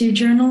gratitude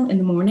journal in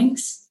the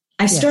mornings.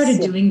 I started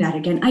doing that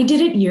again. I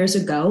did it years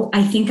ago.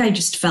 I think I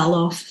just fell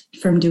off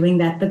from doing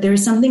that, but there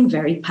is something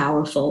very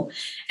powerful.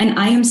 And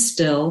I am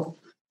still,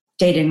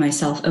 dating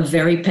myself, a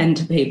very pen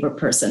to paper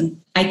person.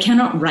 I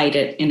cannot write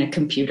it in a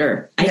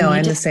computer.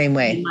 I'm the same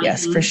way.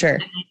 Yes, for sure.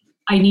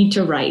 I need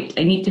to write.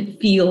 I need to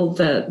feel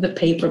the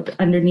paper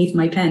underneath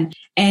my pen.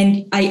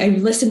 And I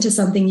listened to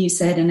something you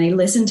said, and I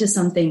listened to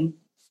something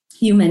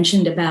you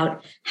mentioned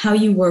about how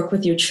you work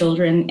with your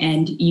children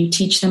and you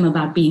teach them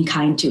about being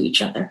kind to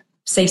each other.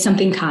 Say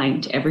something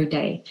kind every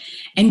day.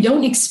 And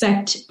don't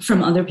expect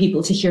from other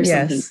people to hear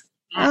something.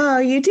 Oh,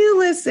 you do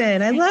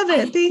listen. I love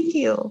it. Thank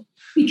you.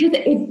 Because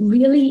it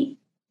really,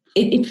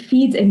 it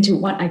feeds into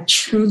what I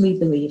truly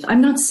believe.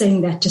 I'm not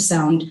saying that to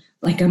sound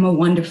like I'm a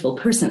wonderful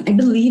person. I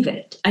believe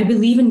it. I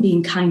believe in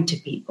being kind to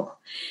people.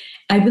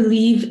 I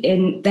believe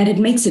in that it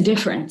makes a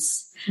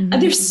difference. Mm-hmm.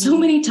 There's so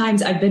many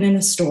times I've been in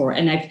a store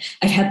and I've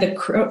had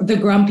the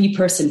grumpy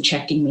person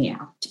checking me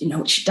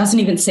out. She doesn't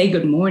even say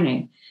good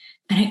morning.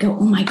 And I go,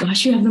 oh my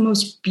gosh, you have the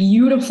most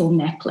beautiful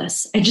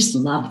necklace. I just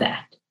love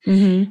that.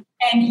 Mm-hmm.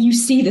 And you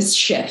see this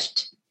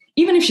shift.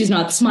 Even if she's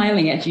not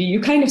smiling at you,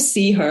 you kind of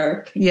see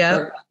her.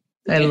 Yeah,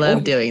 I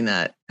love doing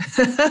that.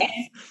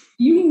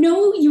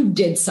 You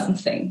did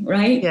something,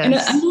 right? Yes. And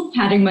I'm not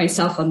patting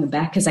myself on the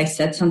back because I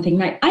said something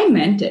right. I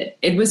meant it.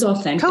 It was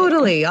authentic.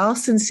 Totally. All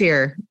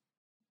sincere.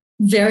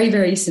 Very,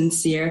 very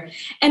sincere.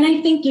 And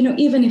I think,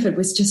 even if it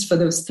was just for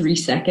those 3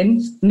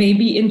 seconds,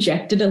 maybe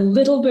injected a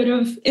little bit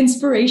of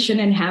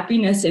inspiration and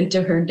happiness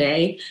into her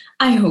day,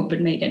 I hope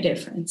it made a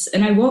difference.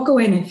 And I walk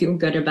away and I feel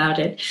good about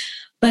it.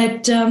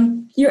 But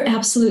you're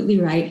absolutely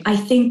right. I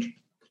think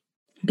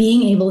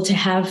being able to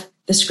have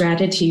this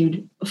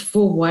gratitude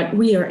for what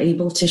we are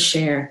able to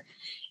share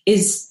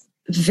is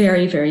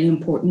very, very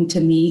important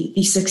to me.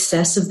 The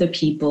success of the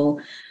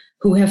people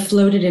who have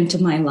floated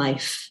into my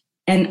life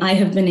and I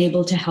have been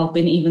able to help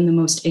in even the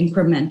most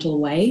incremental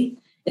way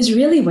is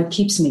really what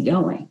keeps me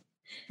going.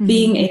 Mm-hmm.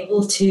 Being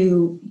able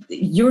to,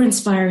 you're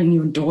inspiring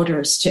your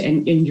daughters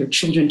and your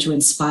children to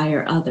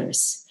inspire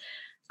others.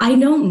 I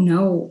don't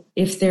know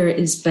if there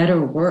is better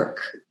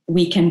work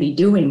we can be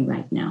doing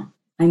right now.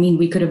 I mean,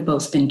 we could have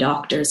both been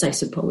doctors, I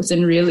suppose,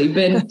 and really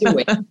been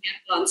doing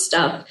hands-on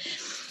stuff.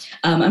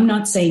 I'm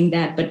not saying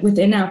that, but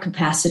within our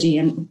capacity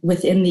and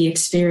within the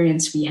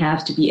experience we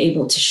have to be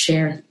able to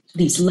share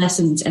these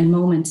lessons and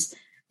moments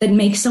that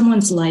make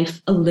someone's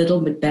life a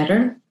little bit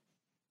better,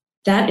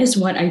 that is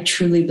what I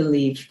truly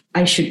believe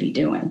I should be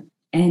doing.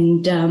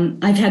 And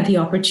I've had the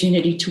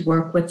opportunity to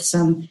work with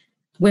some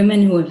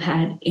women who have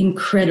had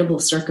incredible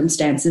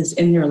circumstances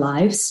in their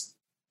lives.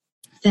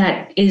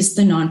 That is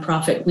the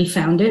nonprofit we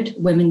founded,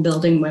 Women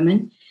Building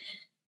Women.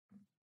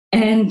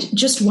 And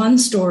just one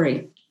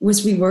story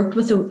was we worked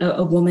with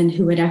a woman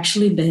who had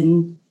actually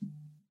been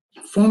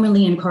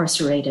formerly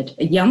incarcerated,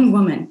 a young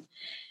woman.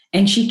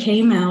 And she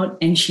came out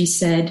and she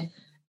said,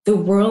 the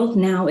world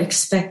now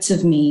expects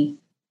of me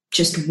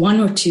just one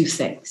or two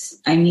things.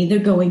 I'm either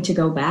going to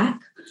go back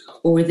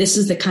or this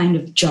is the kind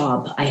of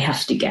job I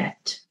have to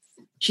get.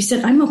 She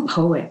said, I'm a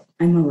poet.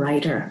 I'm a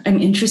writer.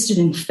 I'm interested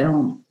in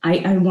film.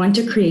 I want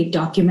to create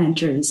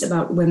documentaries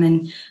about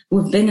women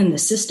who have been in the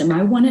system.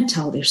 I want to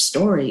tell their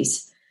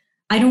stories.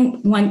 I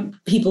don't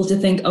want people to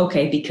think,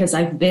 okay, because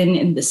I've been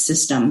in the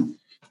system,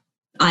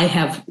 I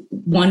have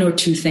one or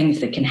two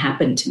things that can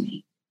happen to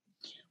me.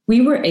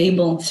 We were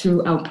able,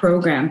 through our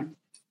program,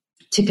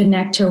 to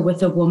connect her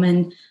with a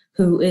woman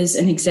who is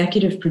an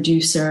executive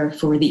producer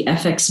for the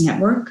FX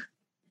network,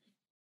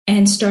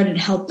 and started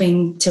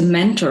helping to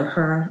mentor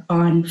her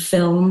on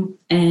film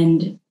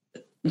and,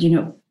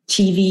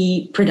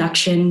 TV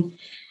production.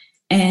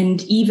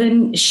 And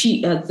even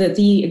she,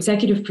 the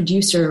executive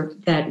producer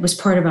that was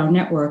part of our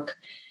network,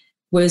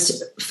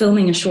 was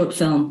filming a short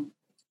film.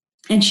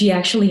 And she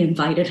actually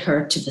invited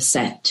her to the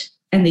set.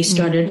 And they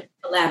started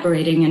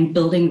collaborating and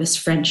building this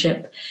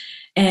friendship.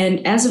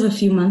 And as of a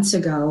few months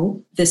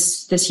ago,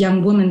 this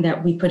young woman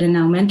that we put in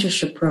our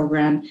mentorship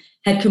program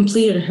had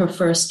completed her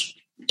first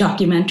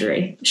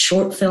documentary,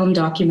 short film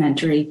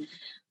documentary,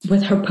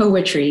 with her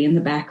poetry in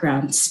the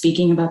background,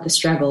 speaking about the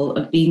struggle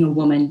of being a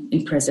woman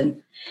in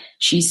prison.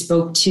 She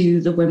spoke to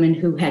the women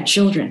who had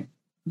children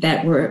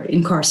that were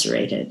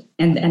incarcerated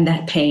and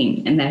that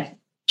pain and that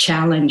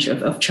challenge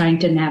of trying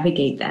to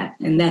navigate that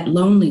and that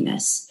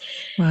loneliness.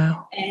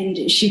 Wow.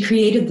 And she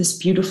created this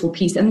beautiful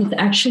piece. And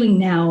actually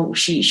now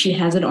she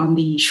has it on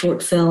the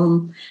short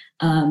film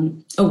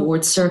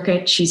award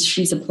circuit.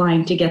 She's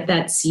applying to get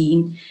that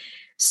seen.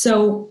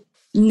 So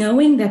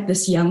knowing that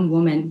this young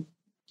woman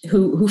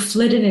who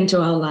flitted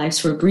into our lives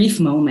for a brief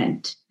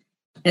moment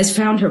has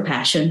found her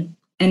passion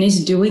and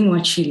is doing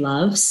what she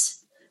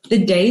loves,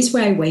 the days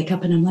where I wake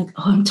up and I'm like,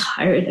 oh, I'm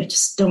tired, I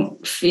just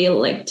don't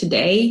feel like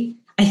today,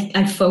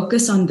 I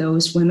focus on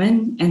those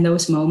women and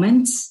those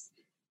moments,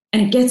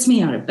 and it gets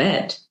me out of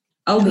bed.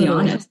 I'll be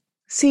honest.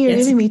 See, you're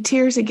giving me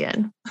tears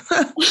again.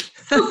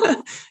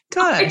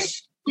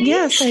 Gosh.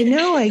 Yes, I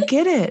know. I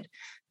get it.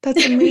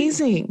 That's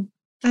amazing.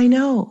 I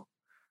know.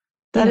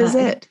 That is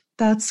it.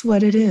 That's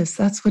what it is.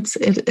 That's what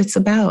it's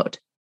about.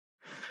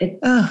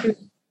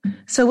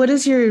 So what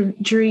is your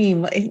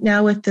dream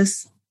now with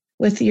this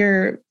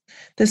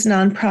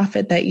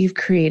nonprofit that you've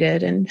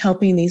created and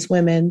helping these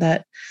women?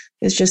 That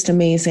is just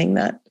amazing.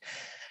 That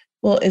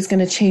is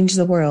going to change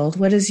the world.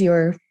 What is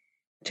your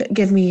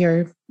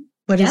dream?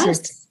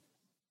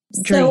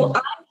 So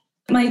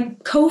my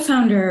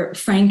co-founder,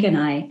 Frank, and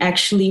I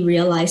actually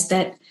realized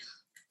that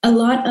a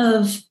lot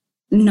of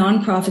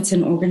nonprofits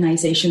and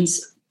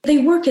organizations, they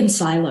work in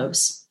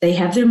silos. They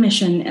have their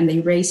mission and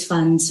they raise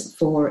funds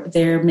for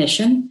their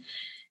mission.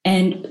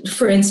 And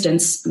for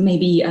instance,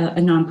 maybe a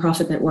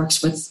nonprofit that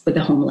works with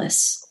the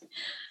homeless.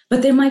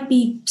 But there might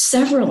be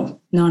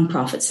several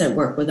nonprofits that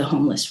work with the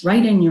homeless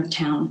right in your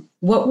town.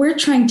 What we're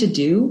trying to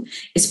do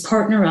is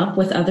partner up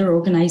with other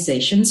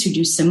organizations who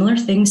do similar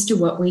things to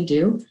what we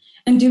do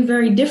and do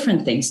very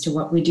different things to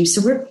what we do.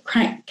 So we're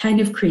kind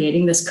of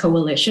creating this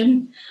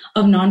coalition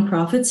of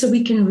nonprofits so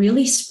we can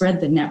really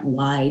spread the net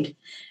wide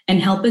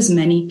and help as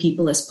many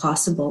people as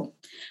possible.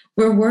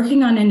 We're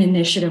working on an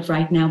initiative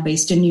right now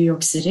based in New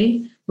York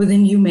City with a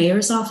new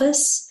mayor's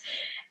office.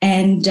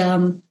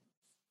 And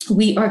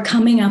we are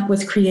coming up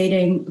with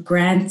creating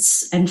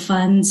grants and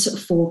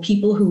funds for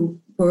people who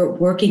were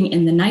working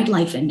in the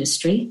nightlife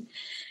industry.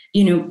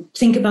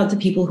 Think about the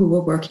people who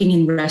were working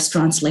in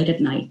restaurants late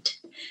at night.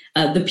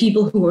 The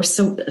people who are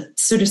so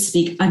to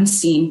speak,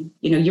 unseen.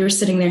 You're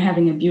sitting there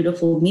having a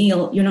beautiful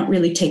meal. You're not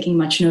really taking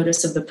much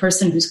notice of the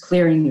person who's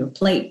clearing your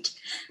plate.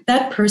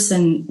 That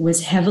person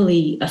was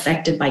heavily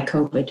affected by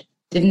COVID,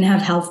 didn't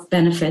have health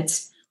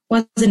benefits,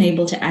 wasn't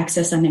able to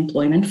access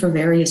unemployment for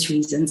various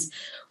reasons.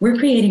 We're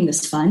creating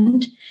this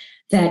fund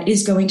that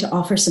is going to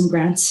offer some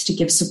grants to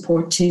give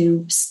support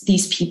to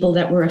these people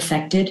that were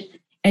affected,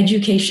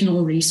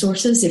 educational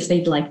resources if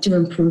they'd like to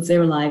improve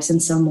their lives in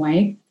some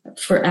way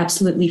for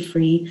absolutely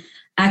free,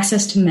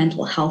 access to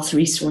mental health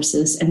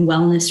resources and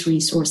wellness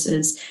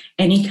resources,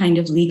 any kind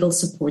of legal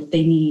support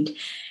they need.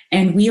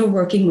 And we are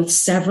working with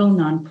several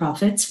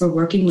nonprofits. We're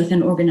working with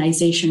an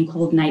organization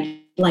called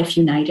Nightlife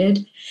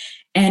United,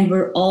 and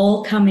we're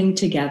all coming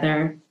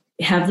together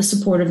have the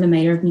support of the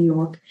mayor of New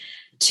York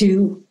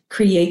to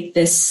create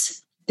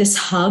this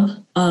hub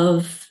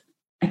of,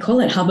 I call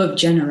it hub of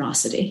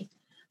generosity,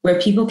 where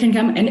people can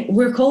come. And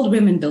we're called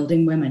Women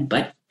Building Women,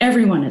 but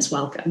everyone is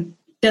welcome.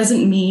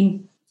 Doesn't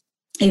mean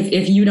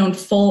if you don't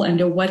fall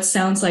under what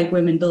sounds like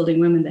Women Building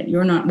Women that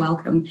you're not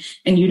welcome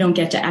and you don't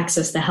get to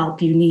access the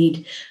help you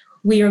need.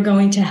 We are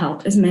going to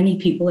help as many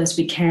people as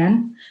we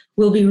can.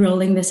 We'll be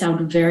rolling this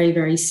out very,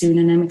 very soon.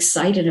 And I'm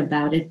excited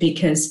about it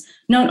because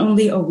not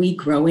only are we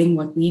growing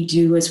what we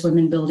do as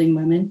Women Building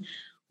Women,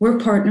 we're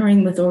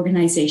partnering with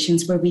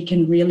organizations where we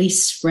can really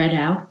spread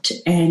out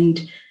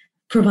and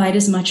provide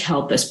as much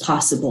help as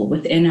possible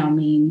within our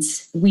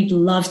means. We'd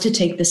love to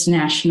take this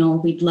national.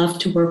 We'd love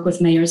to work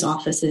with mayors'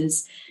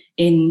 offices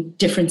in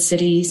different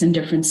cities and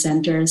different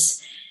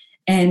centers.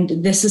 And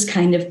this has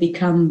kind of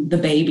become the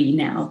baby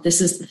now.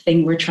 This is the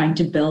thing we're trying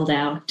to build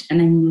out. And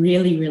I'm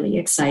really, really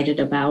excited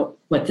about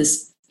what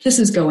this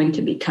is going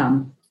to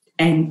become.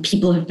 And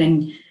people have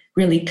been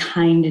really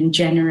kind and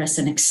generous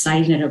and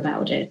excited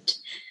about it,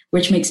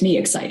 which makes me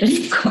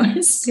excited, of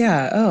course.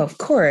 Yeah. Oh, of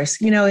course.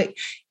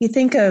 You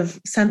think of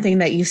something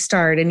that you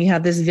start and you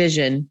have this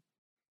vision,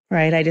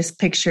 right? I just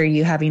picture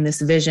you having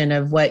this vision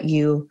of what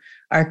you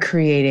are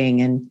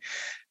creating. And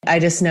I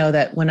just know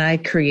that when I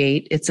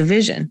create, it's a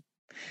vision.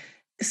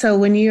 So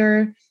when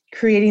you're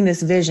creating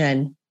this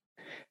vision,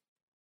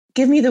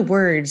 give me the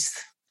words,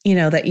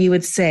 that you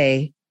would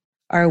say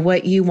are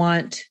what you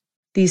want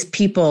these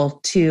people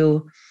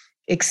to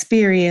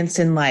experience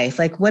in life.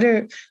 Like, what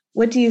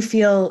do you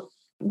feel,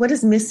 what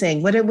is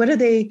missing? What are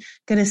they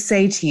going to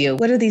say to you?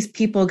 What are these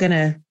people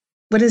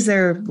what is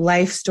their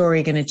life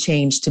story going to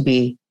change to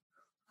be?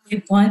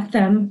 I want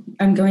them,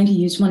 I'm going to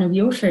use one of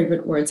your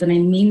favorite words, and I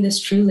mean this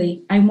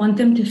truly. I want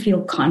them to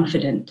feel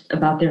confident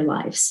about their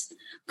lives,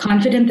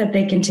 confident that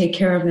they can take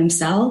care of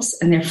themselves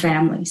and their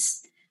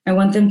families. I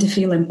want them to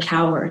feel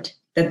empowered,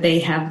 that they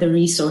have the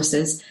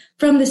resources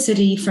from the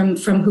city, from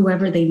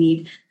whoever they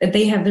need, that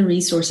they have the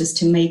resources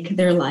to make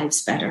their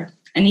lives better.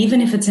 And even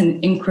if it's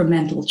an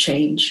incremental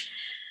change,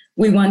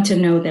 we want to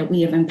know that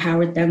we have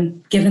empowered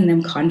them, given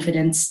them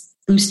confidence,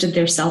 boosted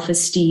their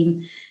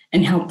self-esteem,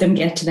 and helped them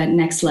get to that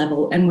next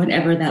level, and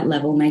whatever that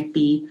level might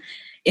be.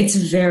 It's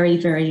very,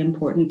 very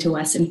important to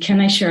us. And can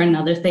I share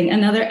another thing?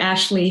 Another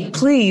Ashley,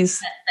 please,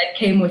 that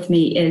came with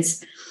me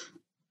is,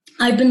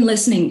 I've been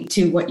listening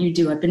to what you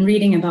do. I've been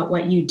reading about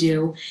what you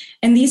do.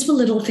 And these were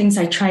little things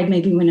I tried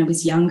maybe when I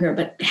was younger,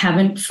 but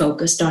haven't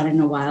focused on in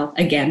a while.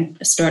 Again,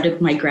 I started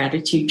my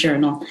gratitude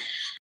journal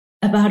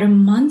about a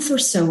month or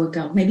so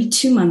ago, maybe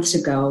 2 months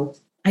ago.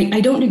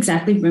 I don't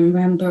exactly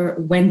remember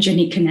when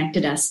Jenny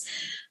connected us,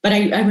 but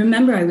I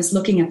remember I was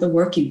looking at the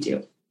work you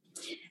do.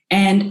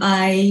 And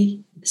I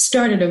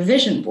started a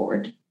vision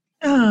board.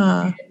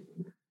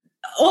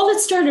 All it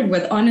started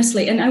with,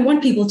 honestly, and I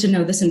want people to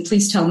know this, and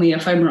please tell me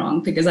if I'm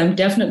wrong, because I'm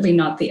definitely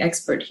not the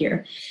expert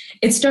here.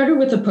 It started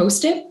with a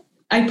Post-it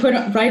I put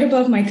right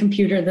above my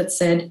computer that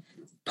said,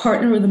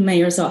 partner with the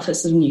mayor's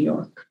office of New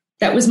York.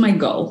 That was my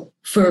goal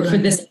for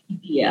this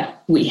idea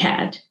we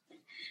had.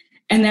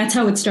 And that's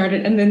how it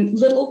started. And then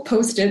little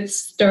Post-its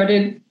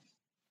started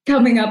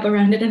coming up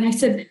around it. And I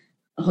said,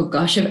 oh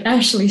gosh, if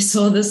Ashley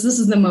saw this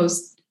is the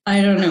most,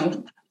 I don't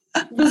know,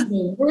 this is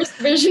the worst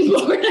vision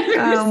board I've ever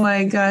seen. Oh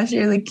my gosh,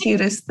 you're the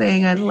cutest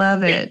thing. I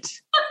love it.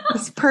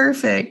 It's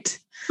perfect.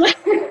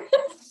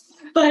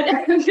 But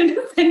I'm going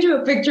to send you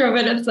a picture of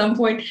it at some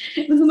point.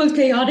 It was the most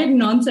chaotic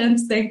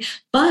nonsense thing,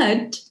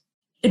 but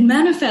it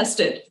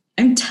manifested.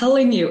 I'm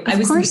telling you.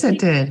 Of course it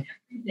did.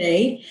 Every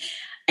day.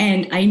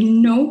 And I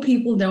know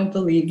people don't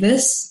believe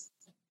this.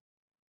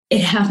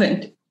 It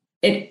happened.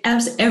 It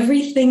as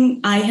everything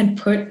I had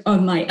put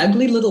on my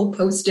ugly little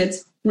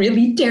Post-its,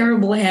 really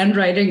terrible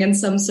handwriting in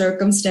some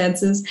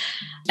circumstances.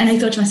 And I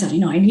thought to myself,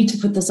 I need to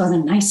put this on a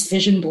nice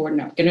vision board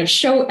and I'm going to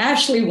show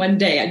Ashley one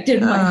day. I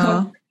did my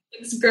homework.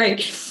 It's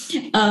great.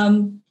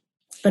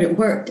 But it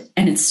worked.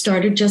 And it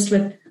started just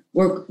with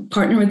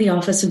partner with the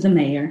office of the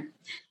mayor.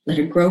 Let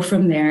it grow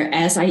from there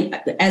as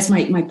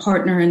my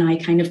partner and I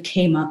kind of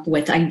came up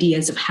with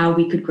ideas of how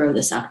we could grow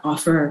this out,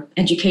 offer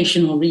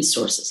educational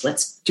resources.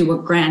 Let's do a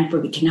grant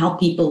where we can help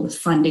people with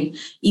funding,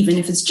 even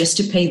if it's just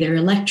to pay their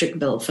electric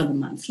bill for the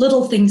month.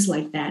 Little things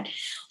like that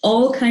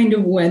all kind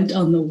of went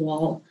on the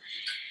wall.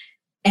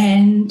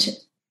 And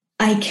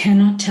I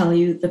cannot tell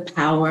you the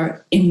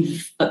power in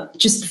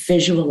just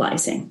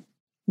visualizing.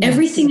 Yes.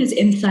 Everything is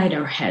inside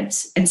our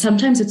heads. And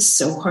sometimes it's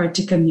so hard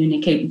to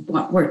communicate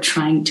what we're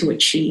trying to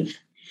achieve.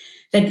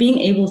 That being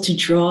able to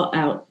draw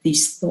out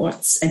these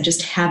thoughts and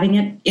just having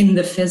it in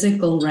the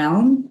physical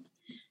realm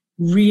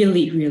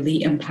really,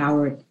 really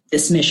empowered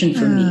this mission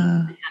for me.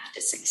 I have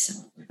to say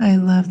so. I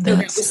love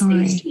that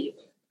story.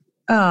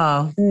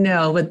 Oh,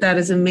 no, but that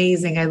is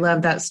amazing. I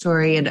love that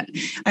story. And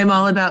I'm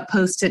all about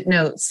Post-it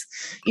notes.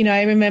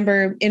 I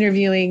remember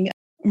interviewing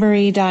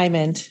Marie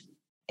Diamond,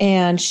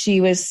 and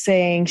she was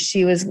saying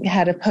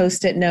had a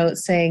Post-it note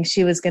saying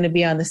she was going to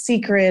be on The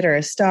Secret or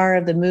a star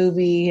of the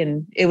movie.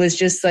 And it was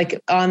just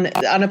like on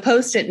a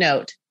Post-it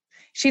note.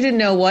 she didn't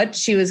know what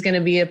she was going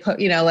to be,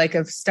 like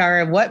a star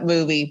of what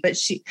movie, but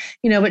she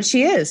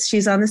is.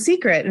 She's on The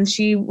Secret, and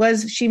she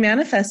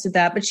manifested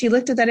that, but she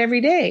looked at that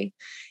every day.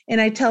 And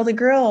I tell the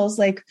girls,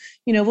 like,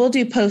 we'll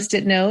do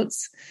Post-it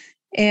notes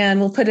and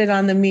we'll put it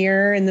on the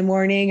mirror in the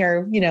morning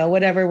or,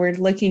 whatever we're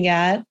looking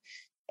at.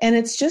 And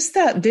it's just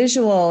that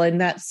visual and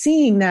that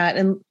seeing that.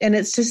 And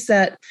it's just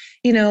that,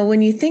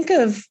 when you think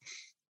of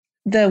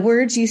the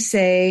words you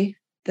say,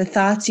 the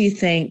thoughts you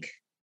think,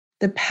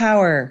 the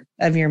power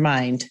of your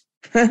mind,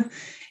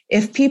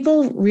 if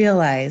people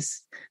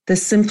realize the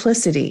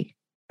simplicity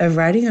of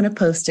writing on a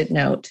Post-it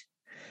note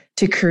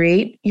to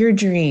create your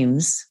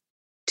dreams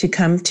to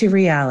come to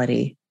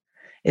reality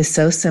is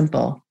so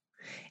simple.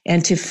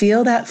 And to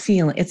feel that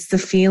feeling, it's the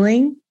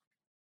feeling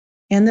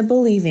and the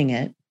believing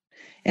it.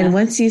 And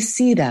once you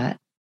see that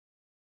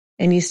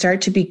and you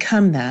start to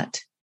become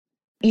that,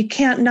 you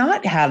can't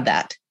not have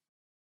that.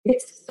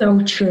 It's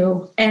so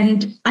true.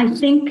 And I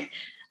think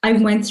I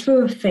went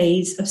through a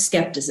phase of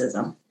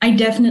skepticism. I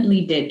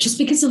definitely did, just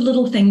because of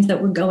little things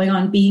that were going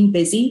on, being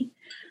busy.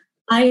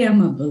 I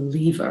am a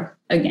believer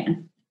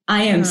again.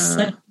 I am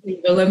such a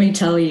believer, let me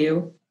tell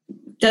you.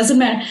 Doesn't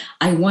matter.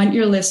 I want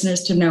your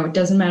listeners to know it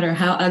doesn't matter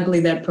how ugly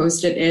that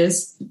Post-it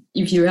is.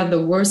 If you have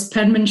the worst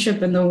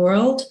penmanship in the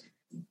world,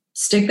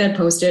 stick that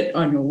Post-it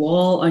on your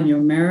wall, on your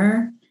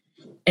mirror.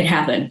 It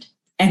happened.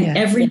 And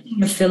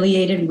everything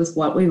affiliated with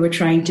what we were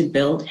trying to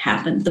build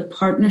happened. The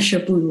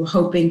partnership we were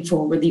hoping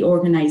for with the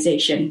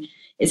organization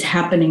is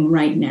happening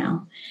right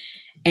now.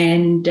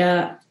 And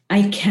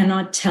I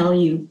cannot tell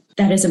you,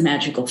 that is a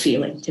magical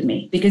feeling to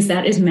me, because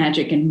that is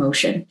magic in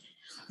motion.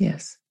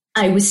 Yes.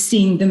 I was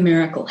seeing the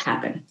miracle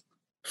happen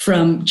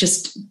from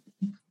just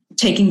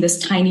taking this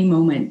tiny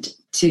moment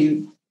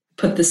to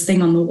put this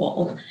thing on the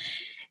wall.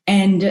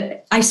 And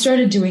I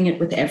started doing it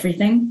with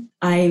everything.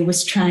 I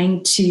was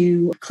trying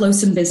to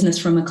close some business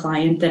from a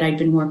client that I'd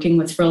been working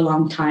with for a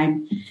long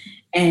time.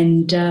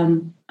 And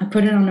I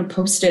put it on a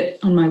Post-it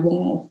on my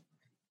wall.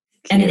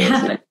 And it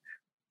happened.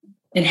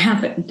 It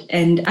happened.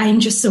 And I'm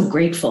just so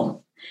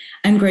grateful.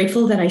 I'm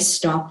grateful that I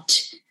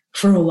stopped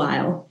for a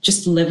while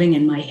just living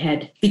in my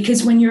head,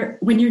 because when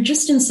you're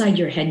just inside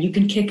your head, you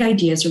can kick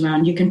ideas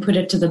around, you can put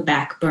it to the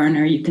back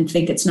burner, you can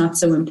think it's not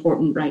so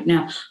important right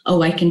now.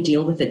 Oh, I can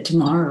deal with it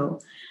tomorrow.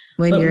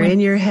 When you're in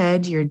your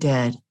head, you're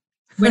dead.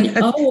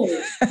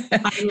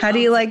 How do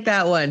you like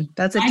that one?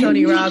 That's a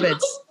Tony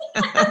Robbins.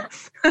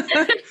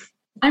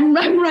 I'm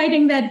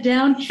writing that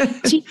down.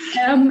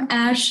 T.M.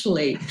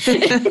 Ashley.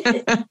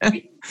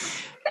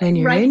 When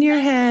you're in your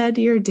head,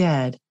 you're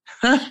dead.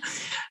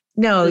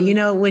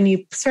 No, when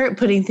you start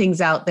putting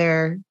things out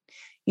there,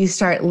 you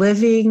start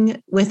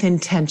living with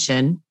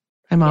intention.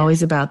 I'm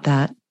always about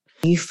that.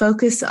 You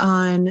focus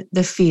on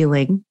the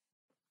feeling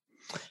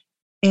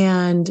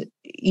and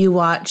you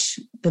watch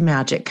the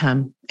magic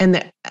come.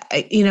 And,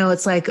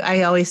 it's like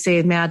I always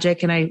say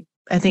magic. And I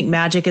think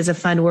magic is a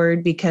fun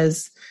word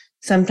because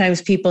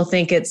sometimes people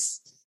think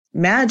it's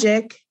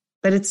magic,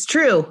 but it's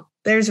true.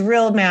 There's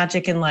real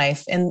magic in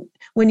life. And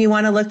when you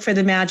want to look for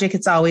the magic,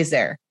 it's always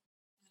there.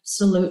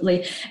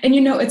 Absolutely. And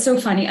it's so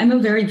funny. I'm a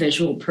very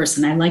visual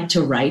person. I like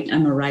to write.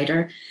 I'm a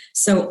writer.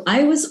 So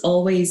I was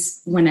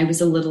always, when I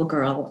was a little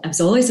girl, I was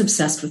always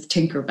obsessed with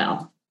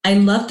Tinkerbell. I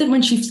loved it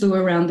when she flew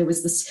around. There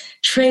was this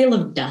trail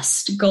of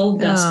dust, gold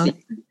dust.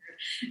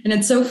 And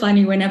it's so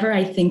funny. Whenever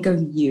I think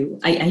of you,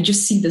 I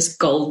just see this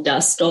gold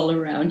dust all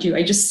around you.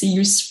 I just see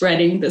you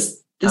spreading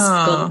this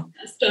gold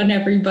dust on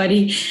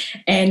everybody.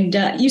 And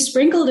you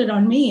sprinkled it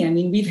on me. I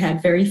mean, we've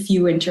had very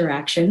few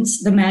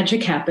interactions. The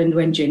magic happened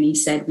when Ginny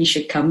said we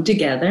should come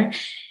together.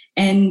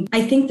 And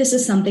I think this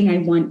is something I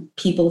want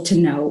people to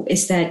know,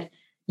 is that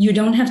you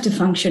don't have to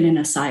function in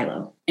a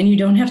silo and you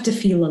don't have to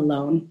feel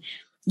alone.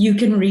 You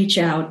can reach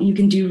out, you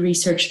can do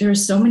research. There are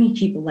so many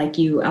people like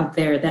you out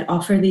there that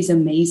offer these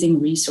amazing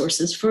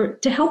resources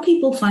to help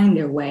people find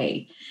their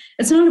way.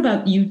 It's not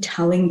about you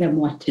telling them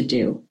what to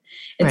do.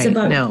 It's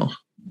about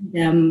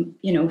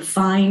them,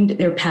 find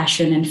their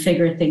passion and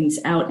figure things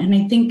out. And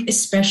I think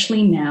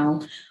especially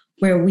now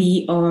where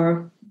we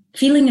are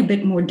feeling a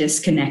bit more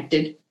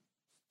disconnected,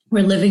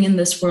 we're living in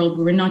this world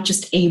where we're not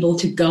just able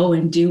to go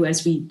and do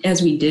as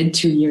we did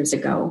 2 years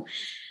ago.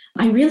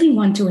 I really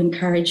want to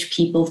encourage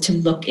people to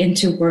look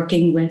into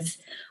working with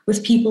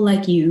people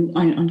like you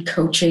on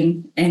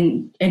coaching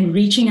and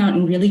reaching out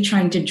and really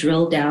trying to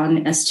drill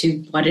down as to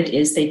what it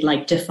is they'd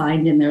like to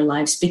find in their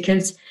lives,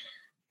 because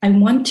I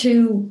want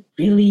to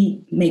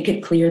really make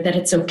it clear that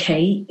it's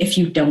okay if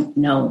you don't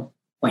know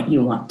what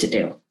you want to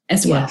do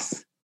as well.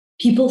 Yes.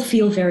 People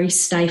feel very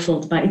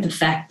stifled by the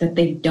fact that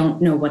they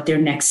don't know what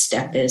their next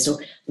step is, or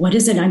what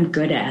is it I'm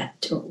good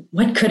at, or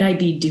what could I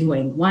be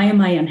doing? Why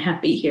am I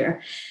unhappy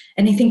here?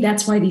 And I think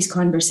that's why these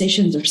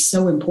conversations are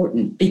so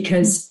important,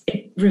 because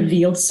it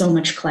reveals so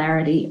much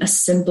clarity. A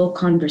simple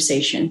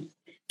conversation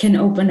can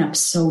open up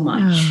so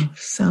much. Oh,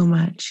 so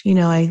much.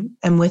 I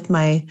am with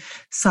my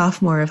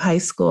sophomore of high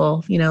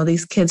school.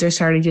 These kids are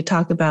starting to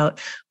talk about,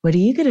 what are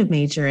you going to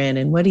major in?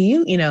 And what are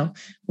you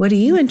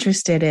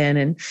interested in?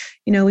 And,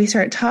 we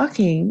start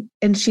talking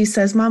and she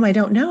says, Mom, I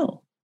don't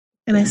know.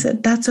 And I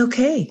said, that's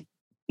okay.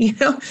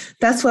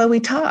 That's why we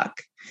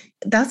talk.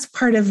 That's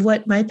part of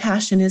what my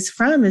passion is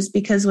from, is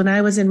because when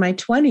I was in my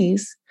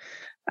 20s,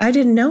 I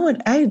didn't know it.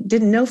 I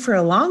didn't know for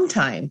a long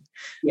time.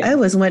 Yeah. I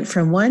went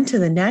from one to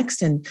the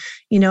next. And,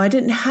 I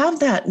didn't have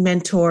that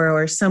mentor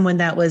or someone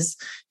that was,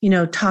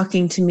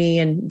 talking to me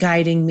and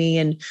guiding me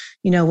and,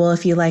 well,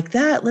 if you like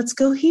that, let's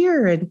go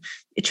here and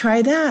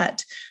try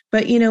that.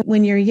 But,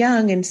 when you're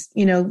young and,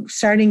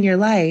 starting your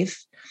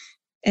life,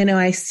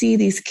 I see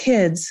these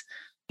kids,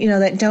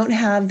 that don't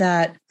have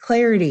that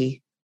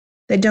clarity,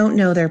 that don't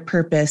know their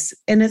purpose,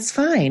 and it's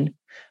fine,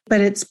 but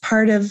it's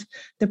part of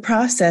the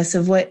process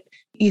of what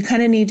you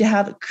kind of need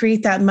to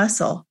create that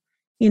muscle,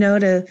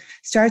 to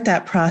start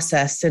that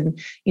process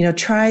and,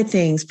 try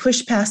things,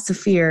 push past the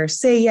fear,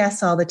 say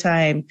yes all the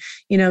time,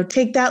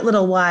 take that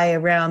little Y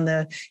around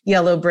the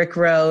yellow brick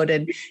road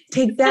and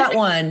take that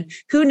one.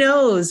 Who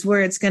knows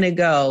where it's going to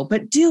go,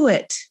 but do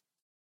it.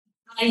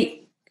 I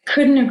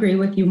couldn't agree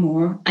with you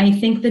more. I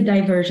think the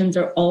diversions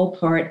are all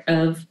part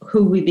of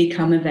who we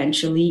become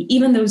eventually.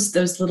 Even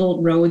those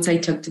little roads I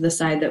took to the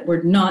side that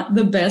were not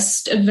the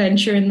best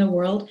adventure in the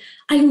world,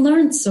 I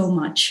learned so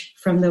much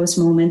from those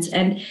moments.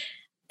 And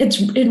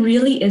it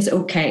really is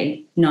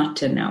okay not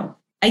to know.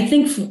 I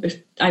think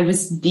I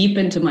was deep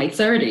into my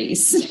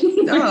 30s.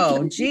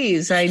 Oh,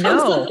 geez, I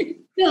know.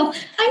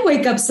 I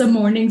wake up some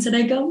mornings and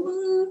I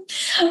go,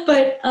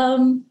 but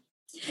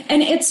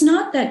and it's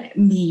not that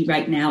me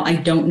right now, I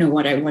don't know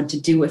what I want to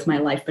do with my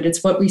life, but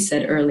it's what we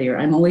said earlier.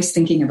 I'm always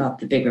thinking about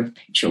the bigger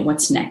picture.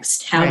 What's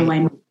next? How do I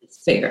make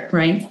this bigger,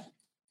 right?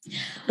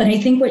 But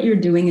I think what you're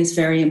doing is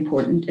very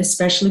important,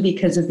 especially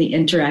because of the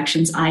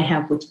interactions I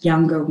have with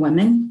younger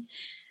women,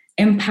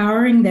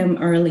 empowering them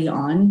early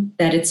on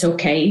that it's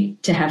okay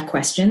to have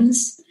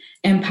questions,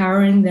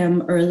 empowering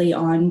them early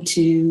on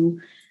to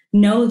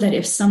know that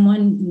if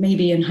someone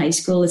maybe in high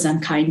school is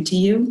unkind to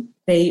you,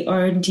 they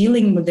are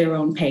dealing with their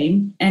own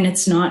pain, and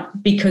it's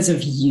not because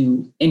of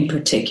you in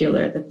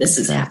particular that this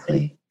is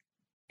happening.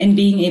 And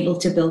being able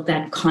to build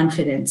that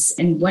confidence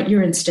and what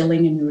you're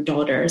instilling in your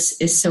daughters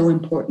is so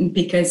important,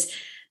 because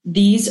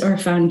these are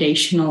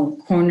foundational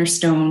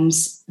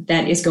cornerstones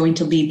that is going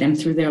to lead them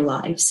through their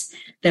lives.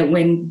 That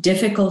when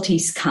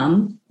difficulties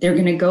come, they're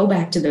going to go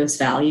back to those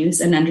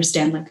values and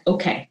understand, like,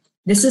 okay,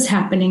 this is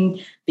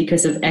happening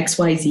because of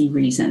XYZ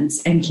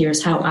reasons, and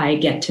here's how I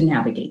get to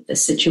navigate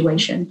this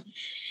situation.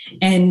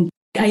 And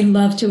I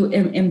love to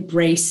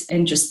embrace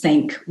and just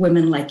thank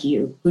women like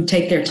you who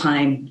take their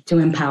time to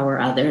empower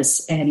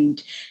others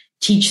and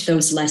teach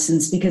those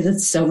lessons, because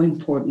it's so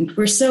important.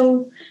 We're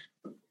so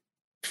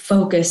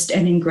focused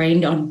and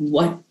ingrained on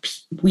what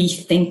we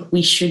think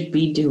we should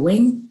be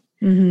doing.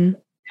 Mm-hmm.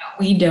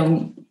 We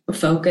don't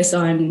focus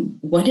on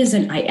what is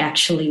it I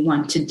actually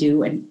want to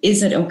do, and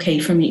is it okay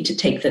for me to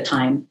take the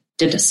time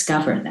to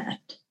discover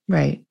that?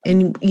 Right.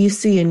 And you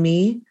see in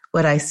me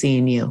what I see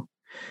in you.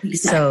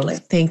 Exactly.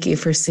 So thank you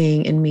for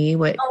seeing in me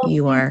what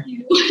you are.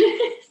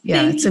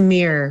 Yeah, it's a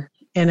mirror.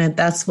 And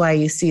that's why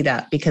you see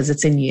that, because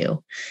it's in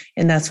you.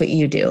 And that's what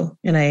you do.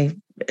 And I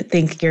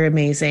think you're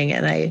amazing.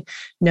 And I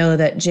know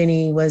that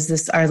Ginny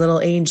was our little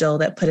angel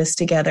that put us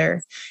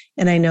together.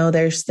 And I know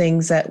there's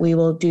things that we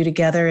will do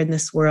together in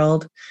this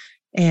world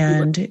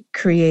and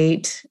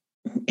create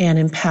and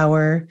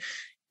empower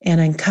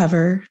and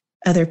uncover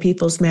other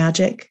people's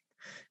magic,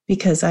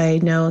 because I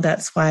know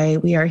that's why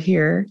we are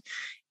here.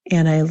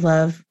 And I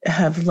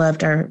have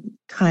loved our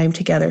time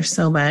together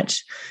so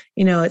much.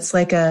 It's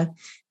like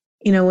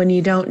when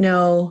you don't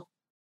know,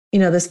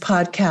 this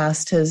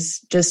podcast has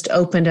just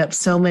opened up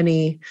so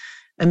many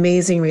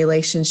amazing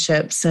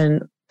relationships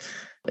and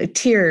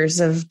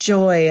tears of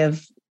joy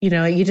of,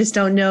 you just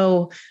don't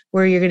know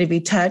where you're going to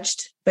be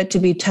touched, but to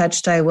be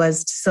touched, I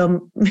was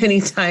so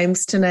many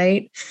times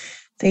tonight.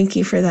 Thank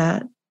you for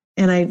that.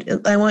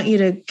 And I want you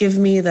to give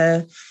me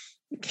the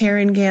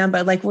Karen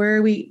Gamba, like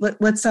where we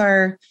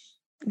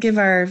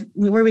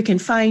can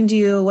find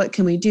you, what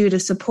can we do to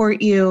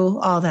support you,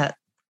 all that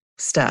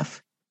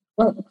stuff.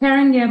 Well,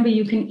 Karen Gamba,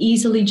 you can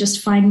easily just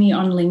find me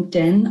on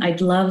LinkedIn.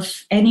 I'd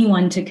love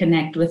anyone to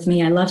connect with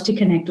me. I love to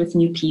connect with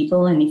new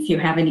people. And if you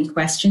have any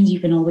questions, you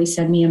can always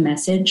send me a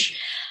message.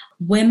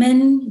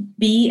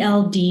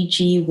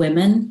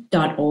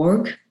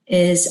 BLDGwomen.org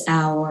is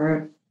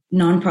our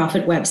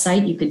nonprofit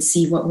website. You could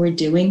see what we're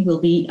doing. We'll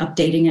be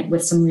updating it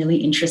with some really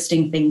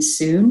interesting things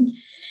soon.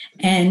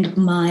 And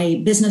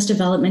my business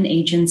development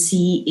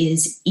agency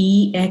is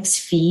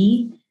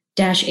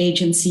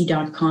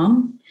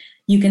exv-agency.com.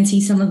 You can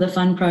see some of the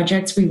fun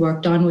projects we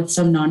worked on with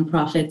some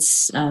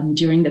nonprofits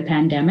during the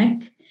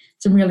pandemic.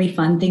 Some really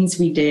fun things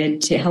we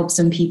did to help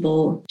some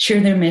people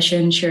share their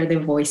mission, share their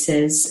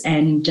voices.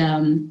 And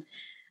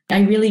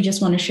I really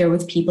just want to share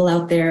with people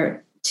out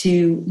there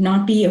to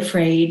not be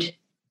afraid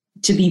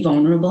to be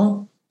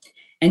vulnerable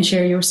and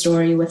share your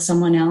story with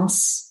someone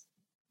else.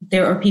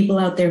 There are people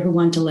out there who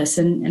want to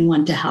listen and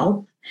want to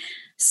help.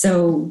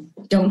 So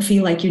don't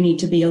feel like you need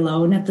to be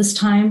alone at this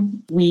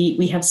time.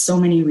 We have so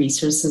many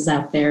resources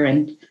out there,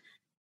 and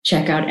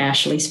check out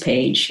Ashley's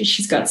page.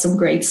 She's got some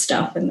great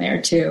stuff in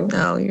there too.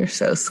 Oh, you're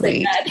so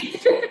sweet.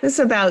 This is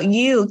about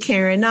you,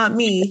 Karen, not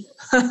me.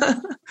 You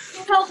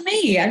helped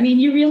me. I mean,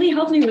 you really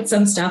helped me with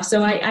some stuff.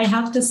 So I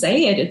have to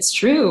say it. It's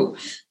true.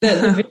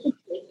 The vision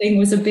thing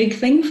was a big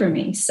thing for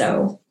me.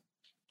 So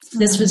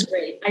this was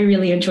great. I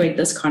really enjoyed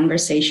this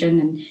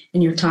conversation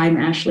and your time,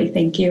 Ashley.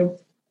 Thank you.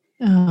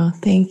 Oh,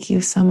 thank you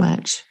so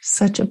much.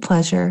 Such a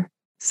pleasure.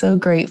 So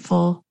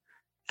grateful.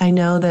 I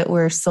know that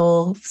we're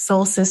soul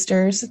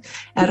sisters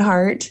at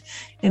heart,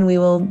 and we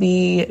will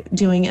be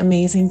doing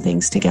amazing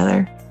things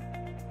together.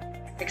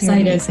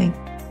 Excited. You're amazing.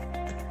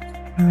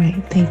 All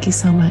right. Thank you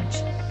so much.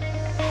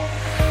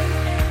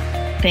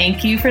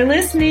 Thank you for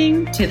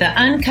listening to the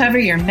Uncover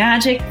Your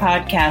Magic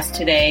podcast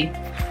today.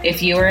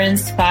 If you were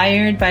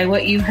inspired by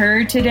what you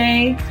heard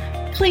today,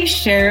 please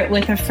share it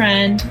with a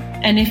friend.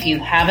 And if you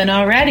haven't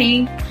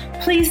already,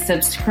 please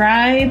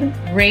subscribe,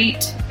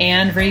 rate,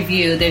 and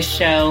review this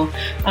show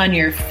on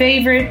your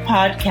favorite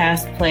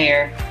podcast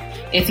player.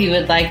 If you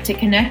would like to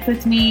connect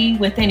with me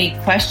with any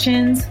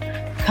questions,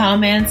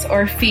 comments,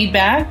 or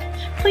feedback,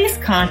 please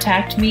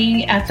contact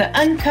me at the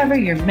Uncover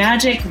Your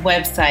Magic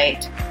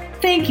website.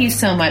 Thank you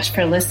so much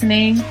for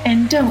listening,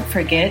 and don't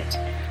forget,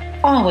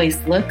 always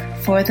look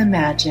for the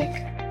magic.